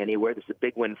going anywhere. This is a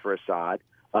big win for Assad.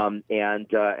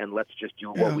 and let's just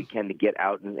do what we can to get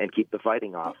out and keep the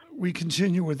fighting off. We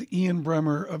continue with Ian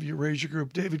Bremmer of Eurasia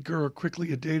Group. David Gura,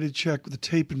 quickly a data check. The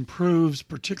tape improves,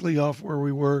 particularly off where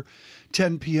we were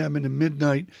 10 p.m. into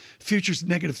midnight. Futures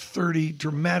negative 30,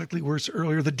 dramatically worse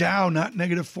earlier. The Dow not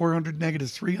negative 400,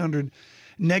 negative 300.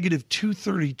 Negative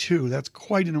 232. That's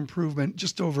quite an improvement,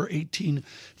 just over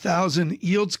 18,000.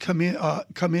 Yields come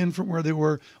in from where they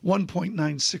were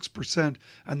 1.96%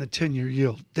 on the 10-year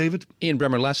yield. David? Ian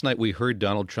Bremmer, last night we heard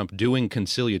Donald Trump doing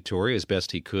conciliatory as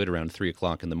best he could around 3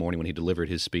 o'clock in the morning when he delivered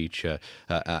his speech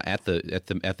at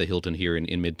the Hilton here in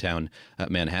Midtown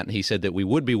Manhattan. He said that we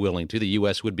would be willing to, the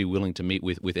U.S. would be willing to meet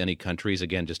with any countries,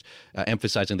 again, just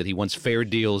emphasizing that he wants fair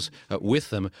deals with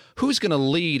them. Who's going to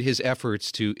lead his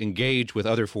efforts to engage with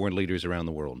other foreign leaders around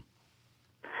the world?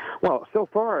 Well, so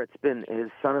far it's been his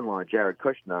son-in-law, Jared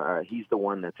Kushner. He's the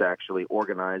one that's actually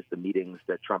organized the meetings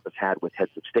that Trump has had with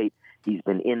heads of state. He's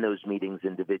been in those meetings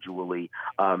individually,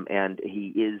 and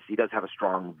he does have a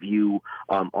strong view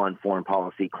on foreign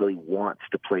policy, clearly wants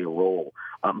to play a role.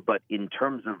 But in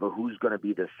terms of who's going to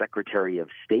be the Secretary of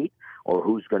State or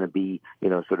who's going to be,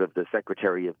 sort of the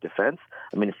Secretary of Defense,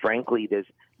 I mean, frankly, there's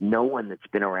no one that's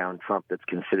been around Trump that's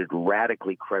considered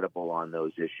radically credible on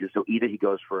those issues. So either he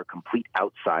goes for a complete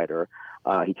outsider,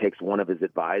 he takes one of his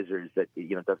advisors that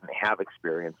doesn't have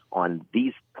experience on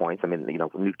these points. I mean,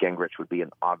 Newt Gingrich would be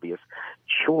an obvious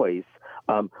choice,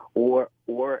 or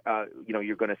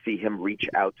you're going to see him reach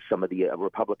out to some of the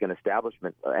Republican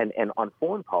establishment. And on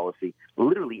foreign policy,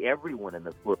 literally everyone in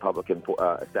the Republican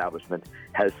establishment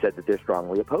has said that they're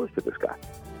strongly opposed to this guy.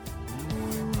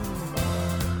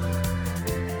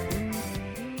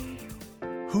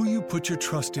 Who you put your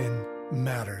trust in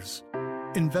matters.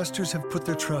 Investors have put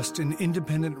their trust in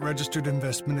independent registered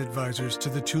investment advisors to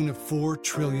the tune of $4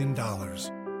 trillion.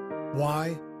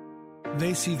 Why?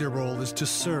 They see their role as to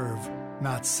serve,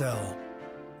 not sell.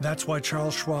 That's why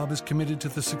Charles Schwab is committed to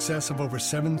the success of over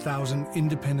 7,000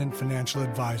 independent financial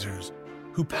advisors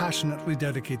who passionately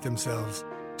dedicate themselves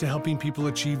to helping people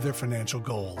achieve their financial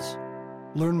goals.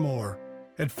 Learn more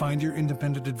at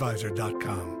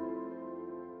findyourindependengadvisor.com.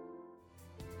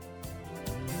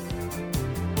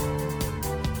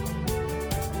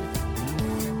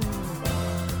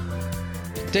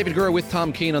 David Gura with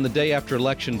Tom Keene on the day after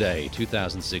Election Day,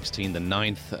 2016, the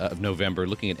 9th of November,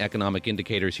 looking at economic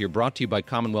indicators here, brought to you by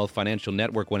Commonwealth Financial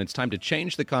Network. When it's time to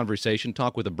change the conversation,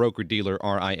 talk with a broker-dealer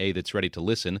RIA that's ready to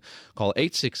listen. Call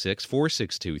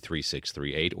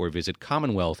 866-462-3638 or visit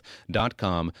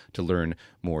commonwealth.com to learn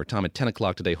more. Tom, at 10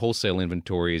 o'clock today, wholesale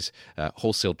inventories,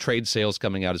 wholesale trade sales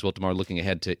coming out as well tomorrow, looking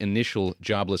ahead to initial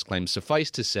jobless claims.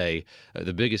 Suffice to say,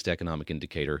 the biggest economic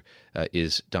indicator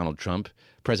is Donald Trump.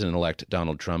 President-elect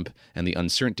Donald Trump, and the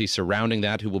uncertainty surrounding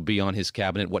that, who will be on his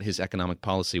cabinet, what his economic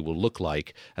policy will look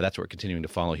like. That's what we're continuing to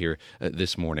follow here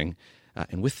this morning.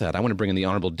 And with that, I want to bring in the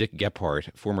Honorable Dick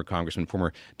Gephardt, former congressman,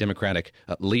 former Democratic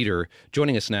leader,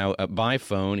 joining us now by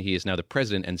phone. He is now the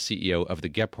president and CEO of the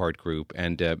Gephardt Group.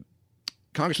 And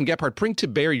Congressman Gephardt, bring to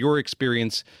bear your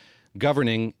experience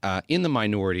governing in the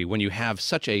minority when you have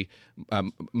such a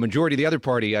majority of the other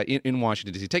party in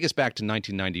Washington, D.C. Take us back to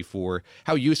 1994.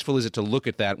 How useful is it to look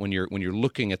at that when you're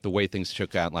looking at the way things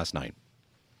shook out last night?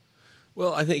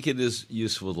 Well, I think it is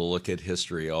useful to look at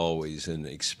history always and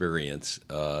experience.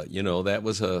 That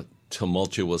was a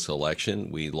tumultuous election.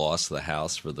 We lost the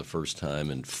House for the first time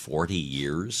in 40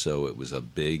 years, so it was a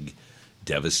big,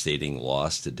 devastating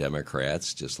loss to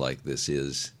Democrats, just like this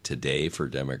is today for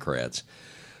Democrats.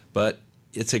 But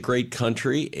it's a great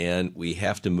country, and we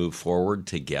have to move forward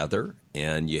together,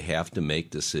 and you have to make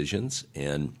decisions.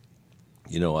 And,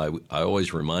 I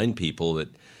always remind people that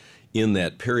in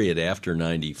that period after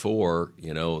 94,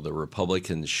 the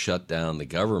Republicans shut down the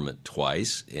government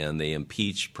twice, and they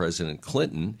impeached President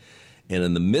Clinton. And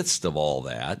in the midst of all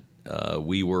that,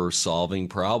 we were solving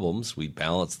problems. We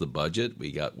balanced the budget.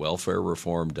 We got welfare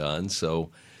reform done. So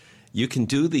you can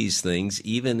do these things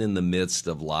even in the midst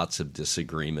of lots of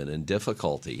disagreement and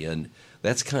difficulty. And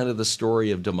that's kind of the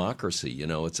story of democracy.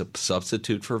 It's a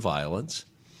substitute for violence.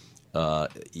 Our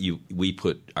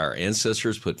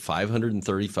ancestors put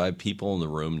 535 people in the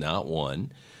room, not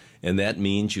one. And that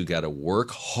means you got to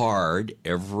work hard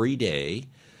every day,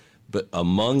 but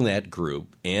among that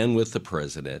group and with the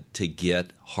president, to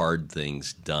get hard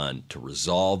things done, to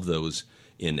resolve those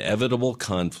inevitable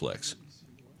conflicts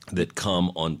that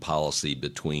come on policy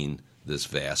between this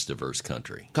vast, diverse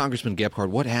country. Congressman Gephardt,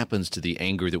 what happens to the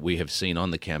anger that we have seen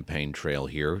on the campaign trail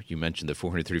here? You mentioned the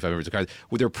 435 members of Congress.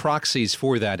 Were there proxies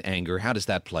for that anger? How does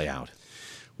that play out?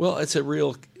 Well, it's a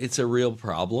real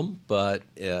problem, but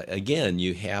again,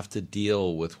 you have to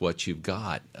deal with what you've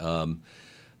got.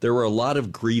 there were a lot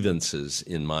of grievances,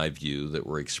 in my view, that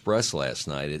were expressed last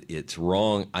night. It's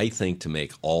wrong, I think, to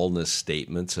make allness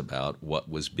statements about what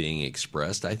was being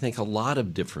expressed. I think a lot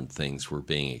of different things were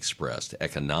being expressed.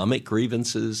 Economic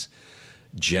grievances,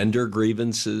 gender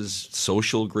grievances,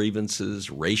 social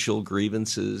grievances, racial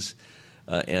grievances,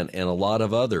 and a lot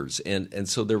of others. And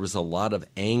so there was a lot of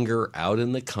anger out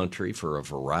in the country for a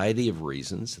variety of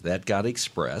reasons. That got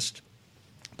expressed.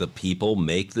 The people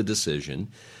make the decision.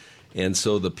 And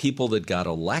so the people that got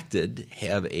elected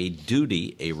have a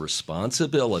duty, a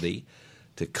responsibility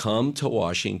to come to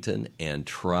Washington and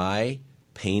try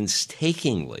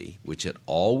painstakingly, which it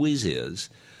always is,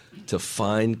 to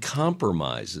find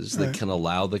compromises that can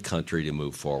allow the country to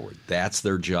move forward. That's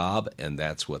their job, and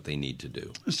that's what they need to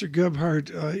do. Mr. Gebhardt,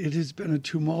 it has been a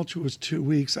tumultuous 2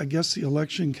 weeks. I guess the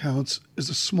election counts as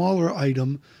a smaller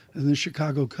item than the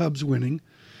Chicago Cubs winning.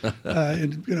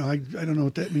 And, I don't know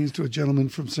what that means to a gentleman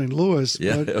from St. Louis,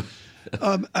 but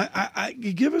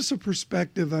give us a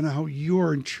perspective on how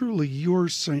your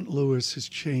St. Louis has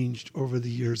changed over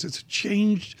the years. It's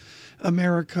changed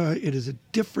America. It is a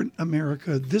different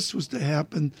America. This was to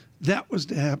happen. That was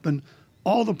to happen.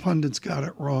 All the pundits got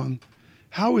it wrong.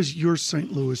 How has your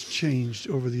St. Louis changed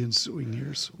over the ensuing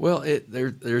years? Well,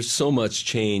 there's so much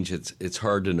change. It's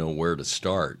hard to know where to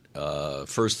start.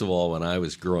 First of all, when I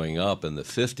was growing up in the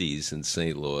 50s in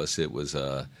St. Louis, it was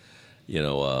a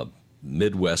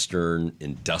Midwestern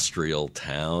industrial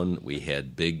town. We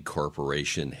had big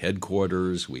corporation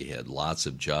headquarters. We had lots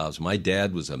of jobs. My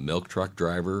dad was a milk truck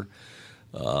driver.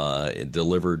 And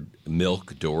delivered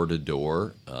milk door to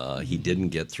door. He didn't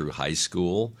get through high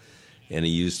school. And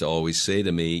he used to always say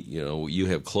to me, you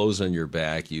have clothes on your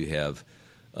back,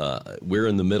 we're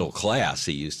in the middle class,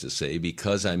 he used to say,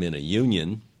 because I'm in a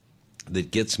union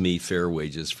that gets me fair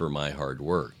wages for my hard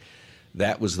work.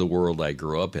 That was the world I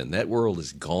grew up in. That world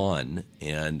is gone,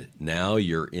 and now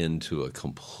you're into a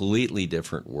completely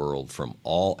different world from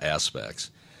all aspects.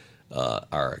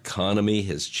 Our economy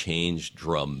has changed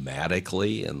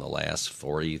dramatically in the last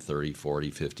 40, 30,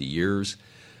 40, 50 years.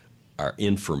 Our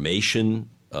information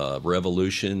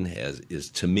revolution is,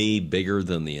 to me, bigger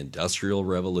than the Industrial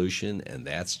Revolution, and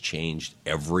that's changed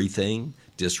everything,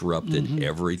 disrupted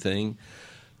everything.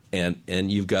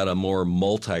 And you've got a more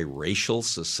multiracial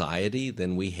society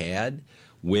than we had.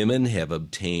 Women have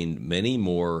obtained many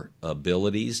more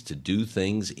abilities to do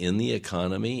things in the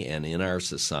economy and in our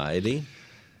society.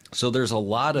 So there's a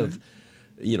lot of,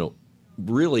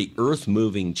 really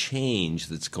earth-moving change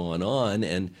that's gone on,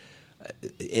 and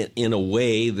in a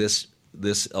way, this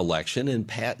election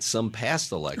and some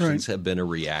past elections have been a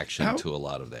reaction to a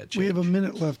lot of that change. We have a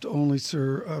minute left only,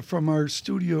 sir. From our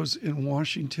studios in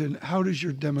Washington, how does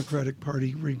your Democratic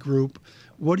Party regroup?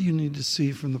 What do you need to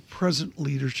see from the present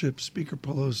leadership, Speaker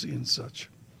Pelosi and such?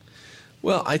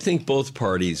 Well, I think both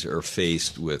parties are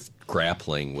faced with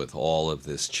grappling with all of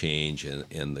this change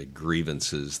and the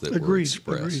grievances that were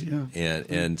expressed.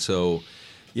 And so,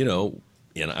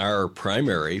 in our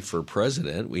primary for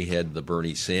president, we had the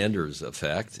Bernie Sanders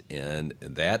effect, and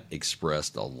that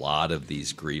expressed a lot of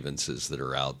these grievances that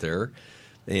are out there.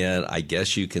 And I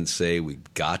guess you can say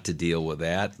we've got to deal with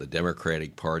that. The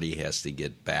Democratic Party has to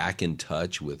get back in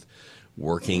touch with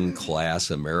working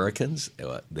class Americans.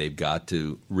 They've got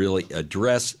to really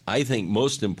address, I think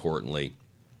most importantly,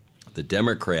 the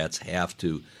Democrats have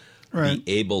to be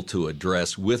able to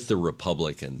address with the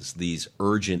Republicans these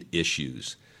urgent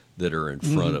issues that are in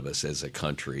front of us as a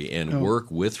country, and work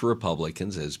with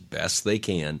Republicans as best they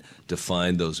can to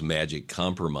find those magic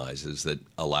compromises that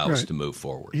allow us to move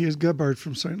forward. He is Gebhardt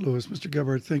from St. Louis. Mr.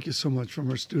 Gebhardt, thank you so much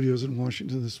from our studios in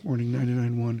Washington this morning,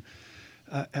 99.1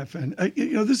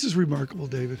 FN. This is remarkable,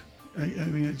 David. I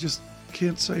mean, I just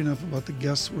can't say enough about the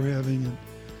guests we're having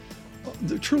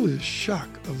and truly the shock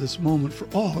of this moment for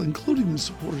all, including the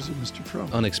supporters of Mr.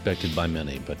 Trump. Unexpected by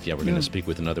many, but we're going to speak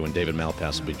with another one. David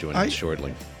Malpass will be joining us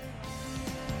shortly.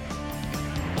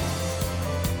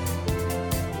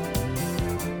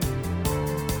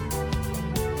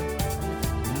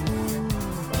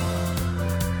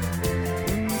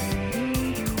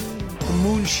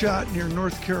 Shot near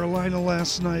North Carolina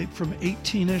last night from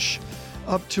 18-ish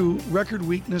up to record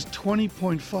weakness,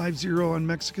 20.50 on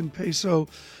Mexican peso.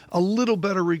 A little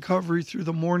better recovery through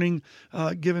the morning,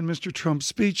 given Mr. Trump's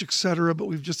speech, etc. But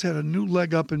we've just had a new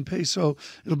leg up in peso.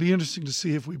 It'll be interesting to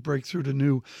see if we break through to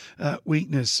new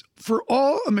weakness. For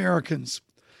all Americans,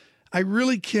 I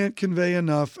really can't convey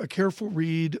enough a careful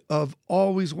read of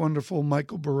always wonderful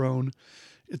Michael Barone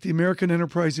at the American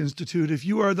Enterprise Institute. If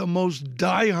you are the most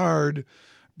diehard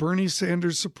Bernie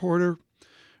Sanders supporter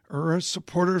or a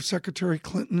supporter of Secretary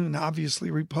Clinton and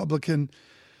obviously Republican,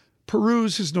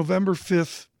 peruse his November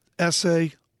 5th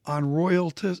essay on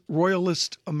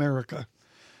royalist America.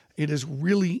 It is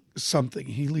really something.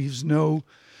 He leaves no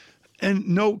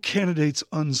candidates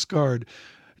unscarred.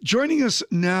 Joining us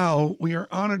now, we are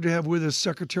honored to have with us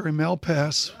Secretary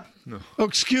Malpass. No. Oh,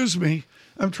 excuse me.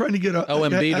 I'm trying to get a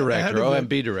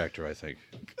OMB director, I think.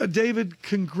 David,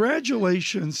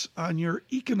 congratulations on your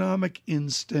economic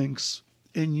instincts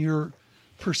and your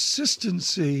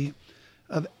persistency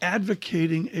of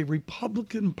advocating a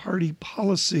Republican Party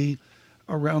policy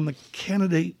around the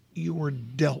candidate you were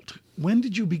dealt. When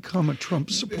did you become a Trump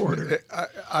supporter?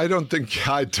 I don't think,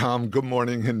 hi, Tom, good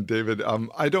morning, and David.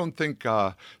 I don't think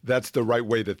that's the right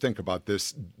way to think about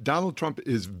this. Donald Trump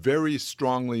is very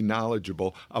strongly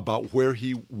knowledgeable about where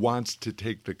he wants to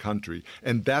take the country,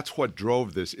 and that's what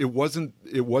drove this. It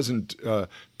wasn't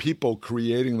people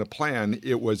creating the plan.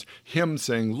 It was him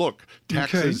saying, look,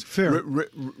 taxes. Okay, fair.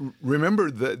 Remember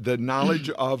the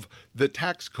knowledge of the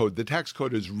tax code. The tax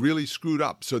code is really screwed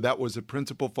up, so that was the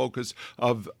principal focus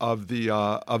of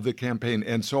the campaign,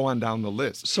 and so on down the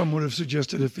list. Some would have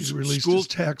suggested if he released his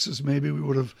taxes, maybe we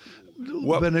would have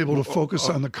been able to focus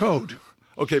on the code.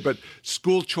 Okay, but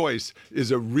school choice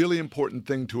is a really important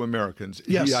thing to Americans.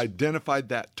 Yes. He identified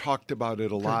that, talked about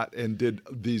it a lot, and did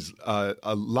these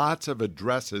lots of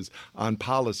addresses on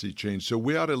policy change. So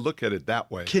we ought to look at it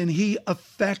that way. Can he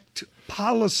affect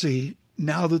policy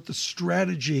now that the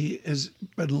strategy has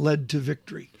been led to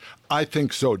victory? I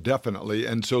think so, definitely.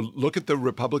 And so look at the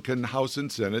Republican House and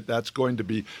Senate. That's going to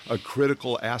be a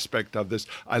critical aspect of this.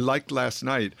 I liked last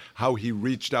night how he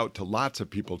reached out to lots of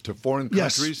people, to foreign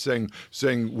countries,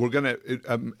 saying we're going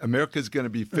to America's going to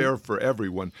be fair for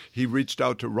everyone. He reached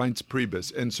out to Reince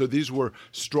Priebus. And so these were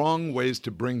strong ways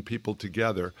to bring people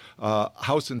together.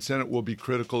 House and Senate will be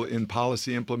critical in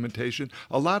policy implementation.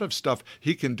 A lot of stuff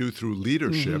he can do through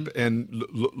leadership. And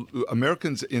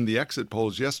Americans in the exit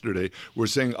polls yesterday were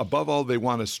saying above all, they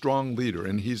want a strong leader,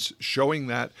 and he's showing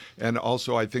that, and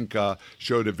also I think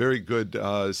showed a very good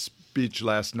speech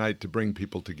last night to bring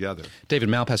people together. David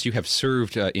Malpass, you have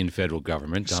served in federal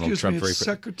government. Donald Trump,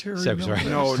 Secretary.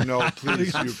 No,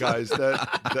 please, you guys.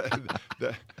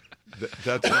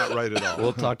 That's not right at all.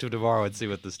 We'll talk to him tomorrow and see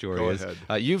what the story is. Go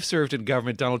ahead. You've served in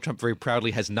government. Donald Trump very proudly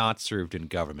has not served in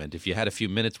government. If you had a few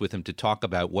minutes with him to talk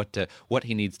about what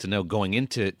he needs to know going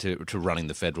into running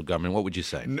the federal government, what would you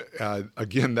say?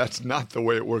 Again, that's not the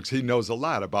way it works. He knows a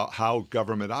lot about how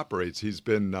government operates. He's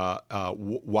been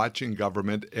watching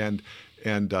government and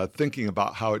thinking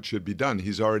about how it should be done.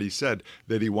 He's already said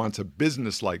that he wants a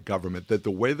business-like government, that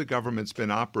the way the government's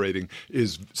been operating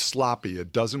is sloppy.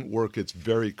 It doesn't work. It's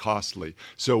very costly.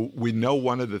 So we know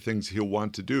one of the things he'll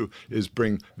want to do is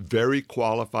bring very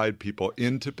qualified people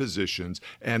into positions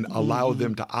and allow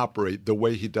them to operate the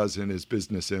way he does in his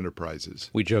business enterprises.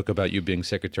 We joke about you being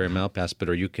Secretary Malpass, but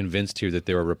are you convinced here that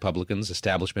there are Republicans,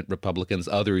 establishment Republicans,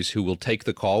 others who will take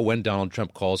the call when Donald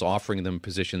Trump calls, offering them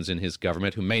positions in his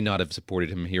government who may not have supported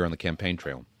him here on the campaign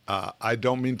trail? I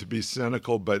don't mean to be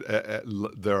cynical, but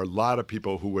there are a lot of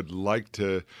people who would like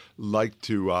to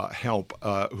help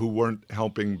who weren't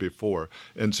helping before,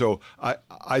 and so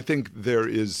I think there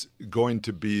is going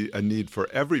to be a need for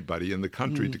everybody in the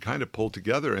country to kind of pull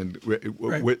together. And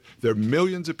there are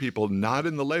millions of people not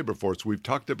in the labor force. We've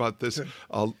talked about this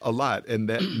a lot, and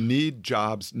that need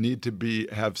jobs, need to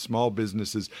have small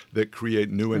businesses that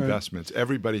create new investments.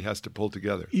 Everybody has to pull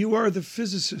together. You are the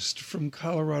physicist from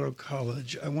Colorado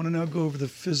College. I want to now go over the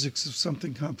physics of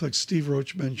something complex. Steve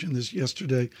Roach mentioned this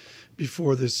yesterday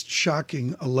before this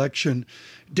shocking election.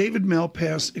 David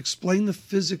Malpass, explain the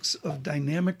physics of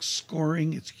dynamic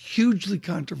scoring. It's hugely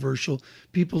controversial.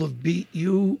 People have beat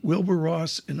you, Wilbur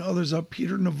Ross, and others up,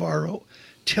 Peter Navarro.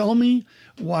 Tell me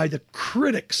why the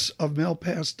critics of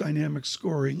Malpass dynamic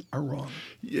scoring are wrong.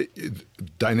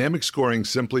 Dynamic scoring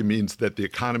simply means that the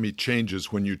economy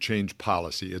changes when you change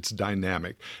policy. It's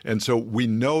dynamic. And so we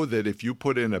know that if you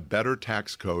put in a better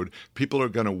tax code, people are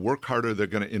going to work harder, they're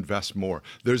going to invest more.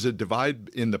 There's a divide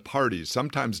in the parties.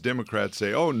 Sometimes Democrats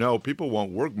say, oh, no, people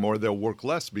won't work more, they'll work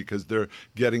less because they're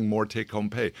getting more take-home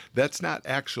pay. That's not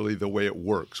actually the way it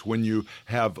works. When you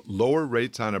have lower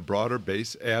rates on a broader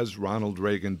base, as Ronald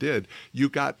Reagan did, you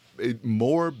got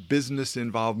more business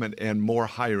involvement and more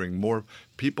hiring, more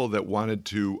people that wanted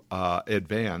to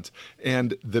advance,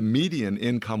 and the median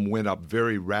income went up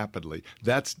very rapidly.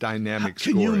 That's dynamic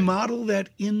scoring. Can you model that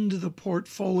into the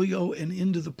portfolio and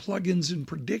into the plugins and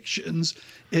predictions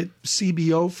at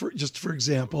CBO, for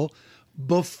example,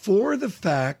 before the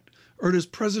fact? Or does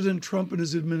President Trump and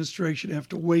his administration have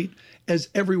to wait, as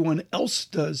everyone else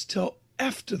does, till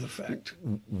after the fact?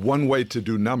 One way to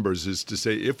do numbers is to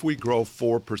say if we grow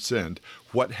 4%,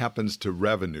 what happens to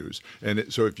revenues.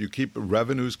 And so if you keep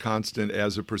revenues constant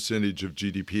as a percentage of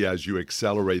GDP as you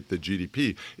accelerate the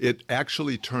GDP, it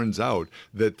actually turns out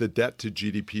that the debt to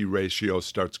GDP ratio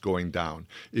starts going down.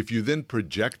 If you then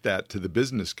project that to the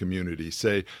business community,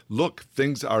 say, look,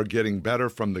 things are getting better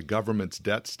from the government's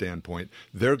debt standpoint,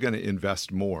 they're going to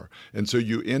invest more. And so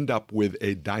you end up with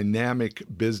a dynamic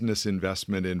business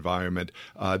investment environment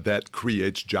that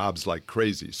creates jobs like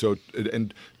crazy. So,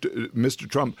 and Mr.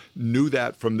 Trump knew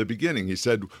that from the beginning. He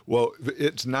said, well,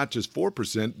 it's not just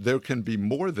 4%, there can be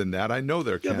more than that. I know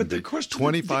there can be.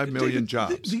 25 million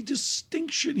jobs. The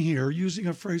distinction here, using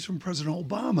a phrase from President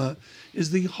Obama,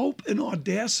 is the hope and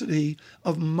audacity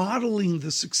of modeling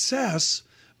the success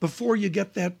before you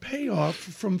get that payoff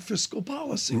from fiscal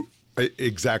policy.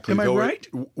 Exactly. Am I right?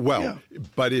 Well,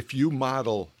 but if you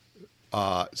model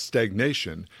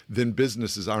stagnation, then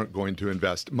businesses aren't going to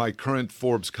invest. My current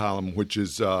Forbes column, which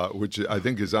I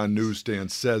think is on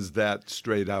newsstands, says that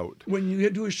straight out. When you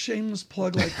do a shameless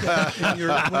plug like that,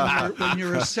 and when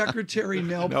you're a secretary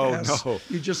Malpass,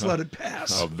 you just let it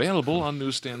pass. Available on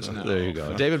newsstands now. There you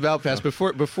go, David Malpass.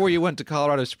 Before you went to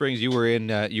Colorado Springs, you were in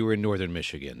northern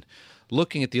Michigan.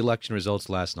 Looking at the election results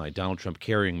last night, Donald Trump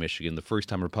carrying Michigan, the first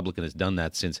time a Republican has done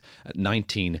that since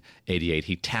 1988.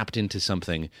 He tapped into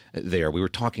something there. We were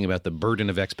talking about the burden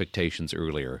of expectations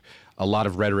earlier. A lot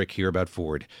of rhetoric here about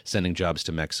Ford sending jobs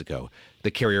to Mexico,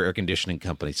 the Carrier Air Conditioning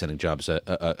Company sending jobs out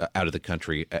of the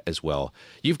country as well.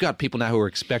 You've got people now who are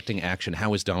expecting action.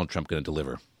 How is Donald Trump going to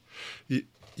deliver?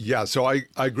 Yeah, so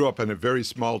I grew up in a very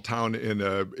small town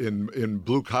in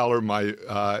blue collar,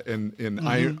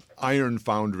 iron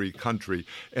foundry country,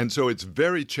 and so it's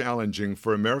very challenging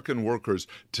for American workers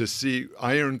to see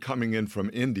iron coming in from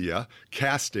India,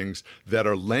 castings that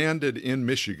are landed in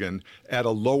Michigan at a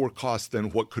lower cost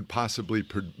than what could possibly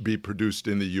be produced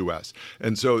in the U.S.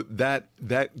 And so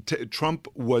Trump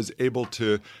was able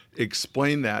to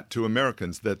explain that to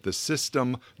Americans, that the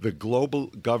system, the global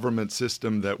government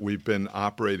system that we've been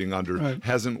operating under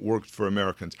hasn't worked for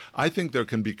Americans. I think there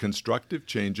can be constructive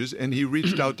changes, and he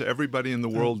reached out to everybody in the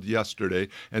world yesterday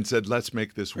and said, let's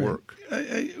make this work.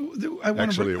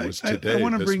 Actually, it was today,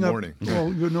 this morning. Well,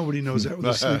 nobody knows that with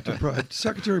a sleep deprived.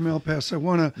 Secretary Malpass, I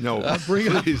want to bring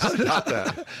up... Please stop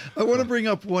that. I want to bring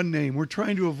up one name. We're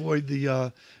trying to avoid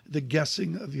the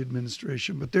guessing of the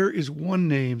administration, but there is one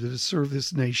name that has served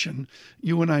this nation.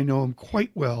 You and I know him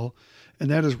quite well, and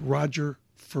that is Roger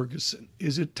Ferguson.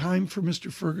 Is it time for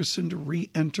Mr. Ferguson to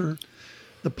re-enter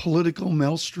the political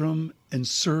maelstrom and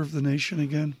serve the nation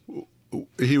again?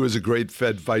 He was a great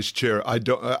Fed vice chair.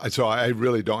 So I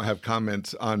really don't have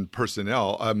comments on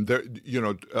personnel.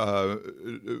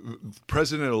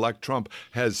 President-elect Trump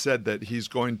has said that he's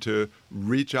going to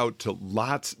reach out to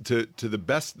the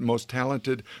best, most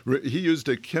talented. He used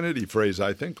a Kennedy phrase,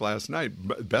 I think, last night: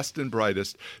 best and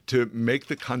brightest, to make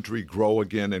the country grow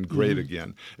again and great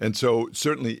again. And so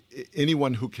certainly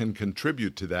anyone who can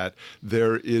contribute to that,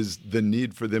 there is the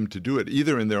need for them to do it,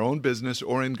 either in their own business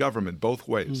or in government, both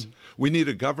ways. We need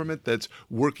a government that's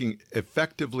working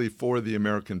effectively for the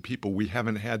American people. We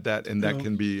haven't had that, and that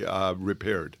can be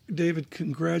repaired. David,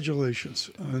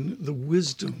 congratulations on the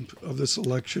wisdom of this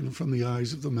election from the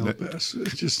eyes of the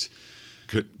Malpass.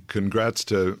 Congrats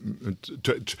to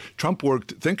Trump.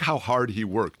 Think how hard he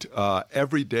worked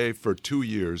every day for 2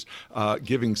 years,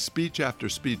 giving speech after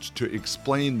speech to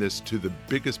explain this to the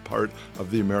biggest part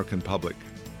of the American public.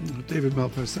 David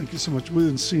Malpass, thank you so much. With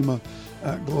Encima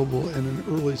Global and an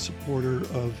early supporter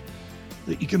of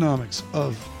the economics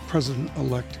of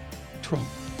President-elect Trump.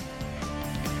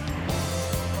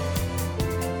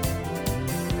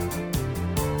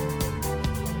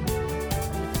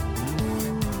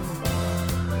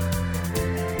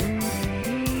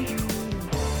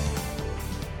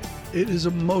 It is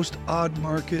a most odd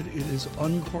market. It is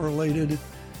uncorrelated,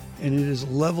 and it is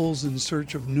levels in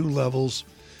search of new levels.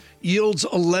 Yields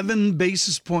 11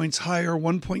 basis points higher,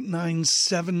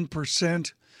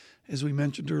 1.97%. As we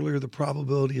mentioned earlier, the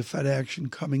probability of Fed action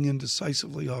coming in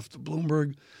decisively off the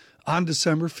Bloomberg on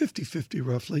December, 50-50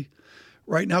 roughly.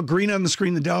 Right now, green on the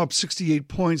screen, the Dow up 68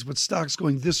 points, but stocks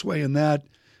going this way and that.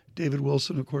 David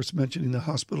Wilson, of course, mentioning the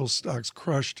hospital stocks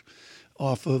crushed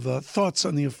off of thoughts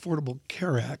on the Affordable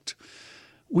Care Act.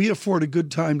 We afford a good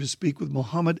time to speak with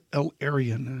Mohamed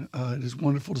El-Erian. It is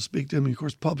wonderful to speak to him, of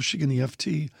course, publishing in the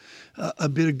FT a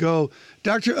bit ago.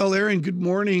 Dr. El-Erian, good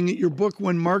morning. Your book,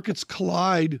 When Markets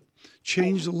Collide,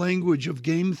 Change the Language of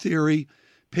Game Theory,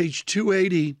 page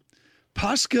 280.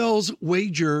 Pascal's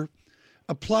wager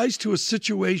applies to a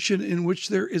situation in which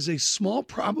there is a small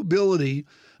probability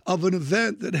of an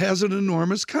event that has an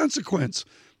enormous consequence.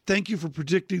 Thank you for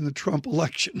predicting the Trump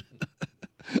election.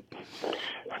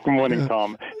 Good morning,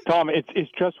 Tom. Tom,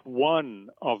 it's just one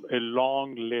of a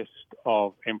long list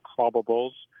of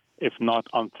improbables, if not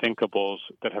unthinkables,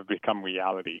 that have become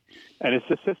reality. And it's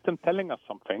the system telling us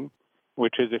something,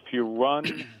 which is if you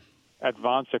run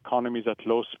advanced economies at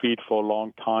low speed for a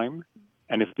long time,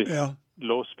 and if this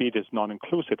low speed is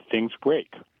non-inclusive, things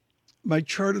break. My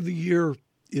chart of the year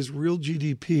is real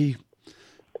GDP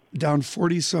down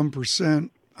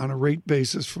 40-some% on a rate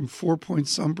basis from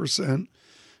 4-point-some%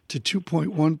 to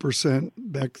 2.1%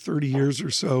 back 30 years or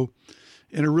so.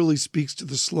 And it really speaks to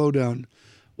the slowdown.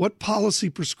 What policy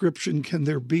prescription can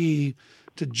there be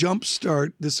to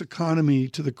jumpstart this economy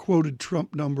to the quoted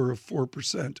Trump number of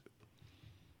 4%?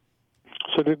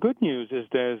 So the good news is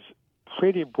there's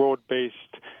pretty broad-based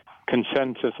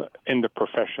consensus in the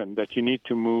profession that you need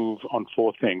to move on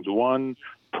four things. One,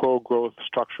 pro-growth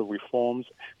structural reforms,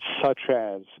 such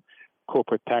as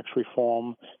corporate tax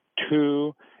reform.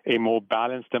 Two, a more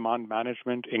balanced demand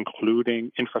management,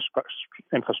 including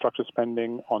infrastructure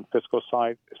spending on fiscal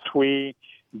side. Three,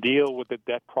 deal with the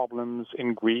debt problems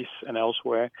in Greece and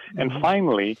elsewhere. And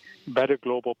finally, better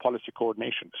global policy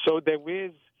coordination. So there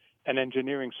is an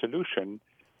engineering solution.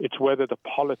 It's whether the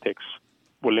politics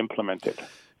will implement it.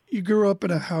 You grew up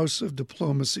in a house of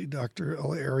diplomacy, Dr.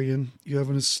 El-Erian. You have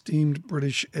an esteemed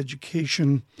British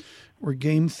education where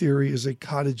game theory is a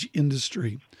cottage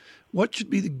industry. What should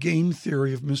be the game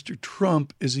theory of Mr.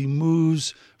 Trump as he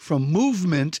moves from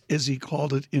movement, as he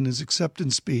called it in his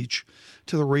acceptance speech,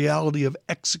 to the reality of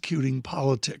executing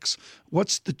politics?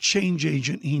 What's the change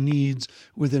agent he needs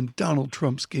within Donald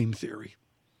Trump's game theory?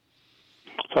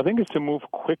 So I think it's to move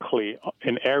quickly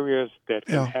in areas that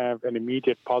can have an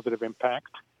immediate positive impact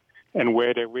and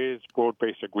where there is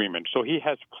broad-based agreement. So he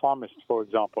has promised, for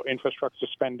example, infrastructure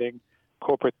spending,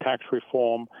 corporate tax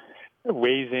reform,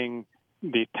 raising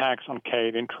the tax on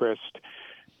carried interest,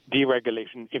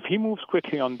 deregulation. If he moves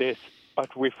quickly on this, but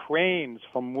refrains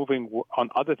from moving on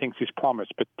other things he's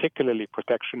promised, particularly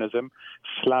protectionism,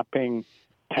 slapping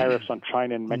tariffs on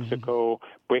China and Mexico,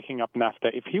 breaking up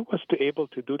NAFTA, if he was able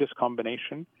to do this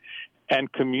combination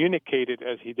and communicate it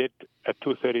as he did at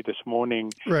 2:30 this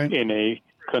morning in a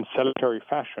conciliatory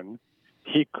fashion,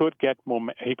 he could get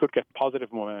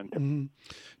positive momentum.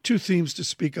 Two themes to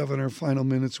speak of in our final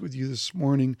minutes with you this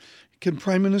morning. Can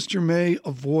Prime Minister May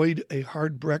avoid a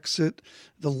hard Brexit?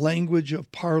 The language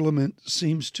of Parliament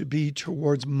seems to be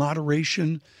towards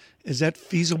moderation. Is that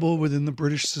feasible within the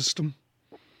British system?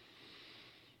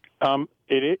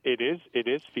 It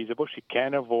is feasible. She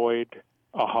can avoid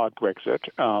a hard Brexit.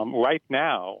 Right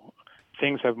now,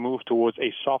 things have moved towards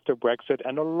a softer Brexit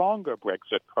and a longer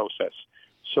Brexit process.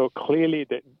 So clearly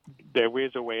there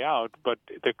is a way out, but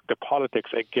the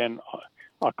politics, again,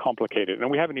 are complicated. And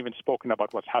we haven't even spoken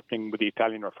about what's happening with the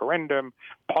Italian referendum.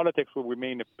 Politics will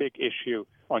remain a big issue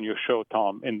on your show,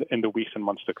 Tom, in the weeks and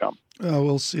months to come.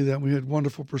 We'll see that. We had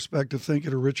wonderful perspective. Thank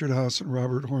you to Richard House and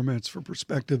Robert Hormats for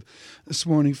perspective this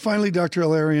morning. Finally, Dr.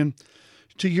 El-Erian,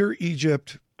 to your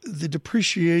Egypt, the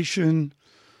depreciation,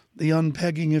 the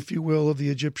unpegging, if you will, of the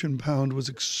Egyptian pound was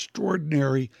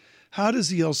extraordinary. How does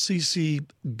the El-Sisi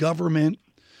government,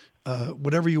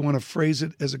 whatever you want to phrase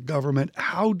it as a government,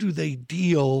 how do they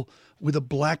deal with a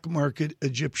black market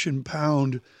Egyptian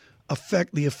pound,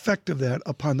 the effect of that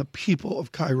upon the people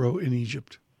of Cairo in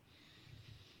Egypt?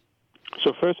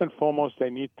 So first and foremost, they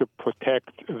need to protect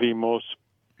the most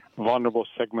vulnerable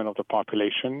segment of the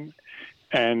population,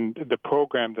 and the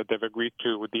program that they've agreed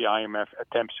to with the IMF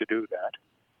attempts to do that.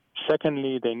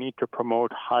 Secondly, they need to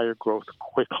promote higher growth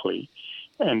quickly,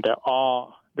 and there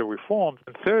are the reforms.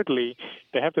 And thirdly,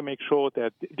 they have to make sure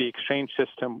that the exchange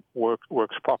system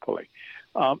works properly.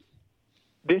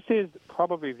 This is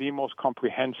probably the most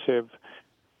comprehensive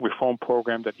reform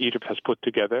program that Egypt has put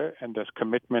together, and there's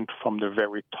commitment from the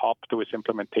very top to its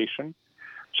implementation.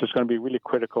 So it's going to be really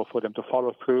critical for them to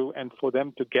follow through and for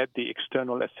them to get the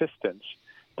external assistance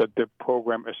that the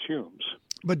program assumes.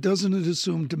 But doesn't it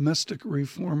assume domestic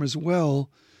reform as well?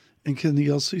 And can the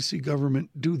El-Sisi government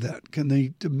do that? Can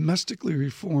they domestically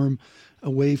reform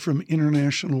away from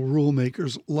international rule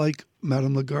makers like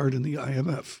Madame Lagarde and the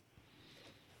IMF?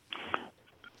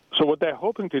 So what they're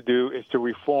hoping to do is to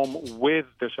reform with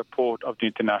the support of the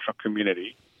international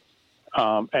community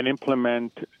and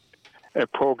implement a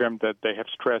program that they have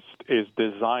stressed is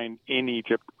designed in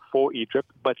Egypt for Egypt,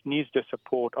 but needs the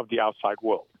support of the outside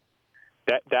world.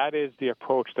 That is the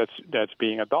approach that's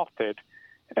being adopted,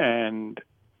 and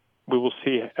we will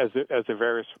see as the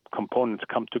various components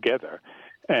come together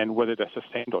and whether they're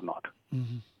sustained or not.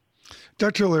 Mm-hmm.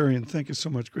 Dr. El-Erian, thank you so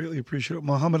much. Greatly appreciate it.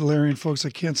 Mohamed El-Erian, folks, I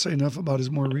can't say enough about his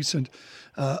more recent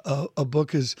a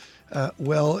book as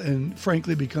well, and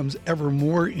frankly becomes ever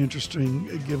more interesting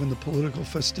given the political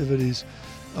festivities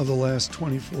of the last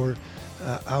 24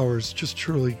 hours. Just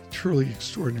truly, truly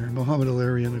extraordinary. Mohamed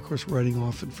El-Erian, of course, writing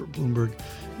often for Bloomberg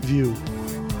View.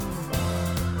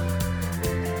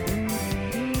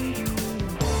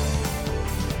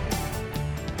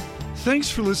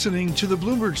 Thanks for listening to the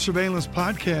Bloomberg Surveillance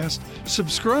Podcast.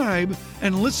 Subscribe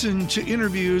and listen to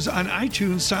interviews on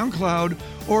iTunes, SoundCloud,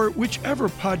 or whichever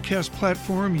podcast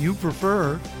platform you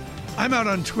prefer. I'm out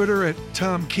on Twitter at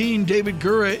Tom Keene. David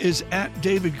Gura is at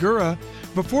David Gura.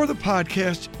 Before the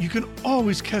podcast, you can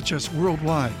always catch us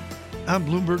worldwide on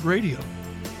Bloomberg Radio.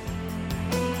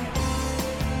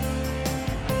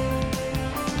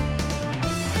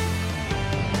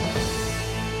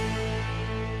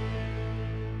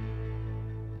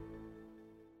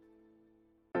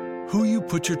 Who you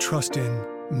put your trust in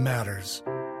matters.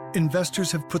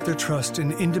 Investors have put their trust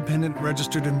in independent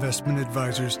registered investment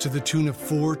advisors to the tune of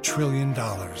 $4 trillion.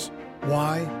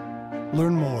 Why?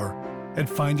 Learn more at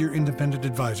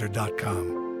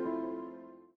findyourindependengadvisor.com.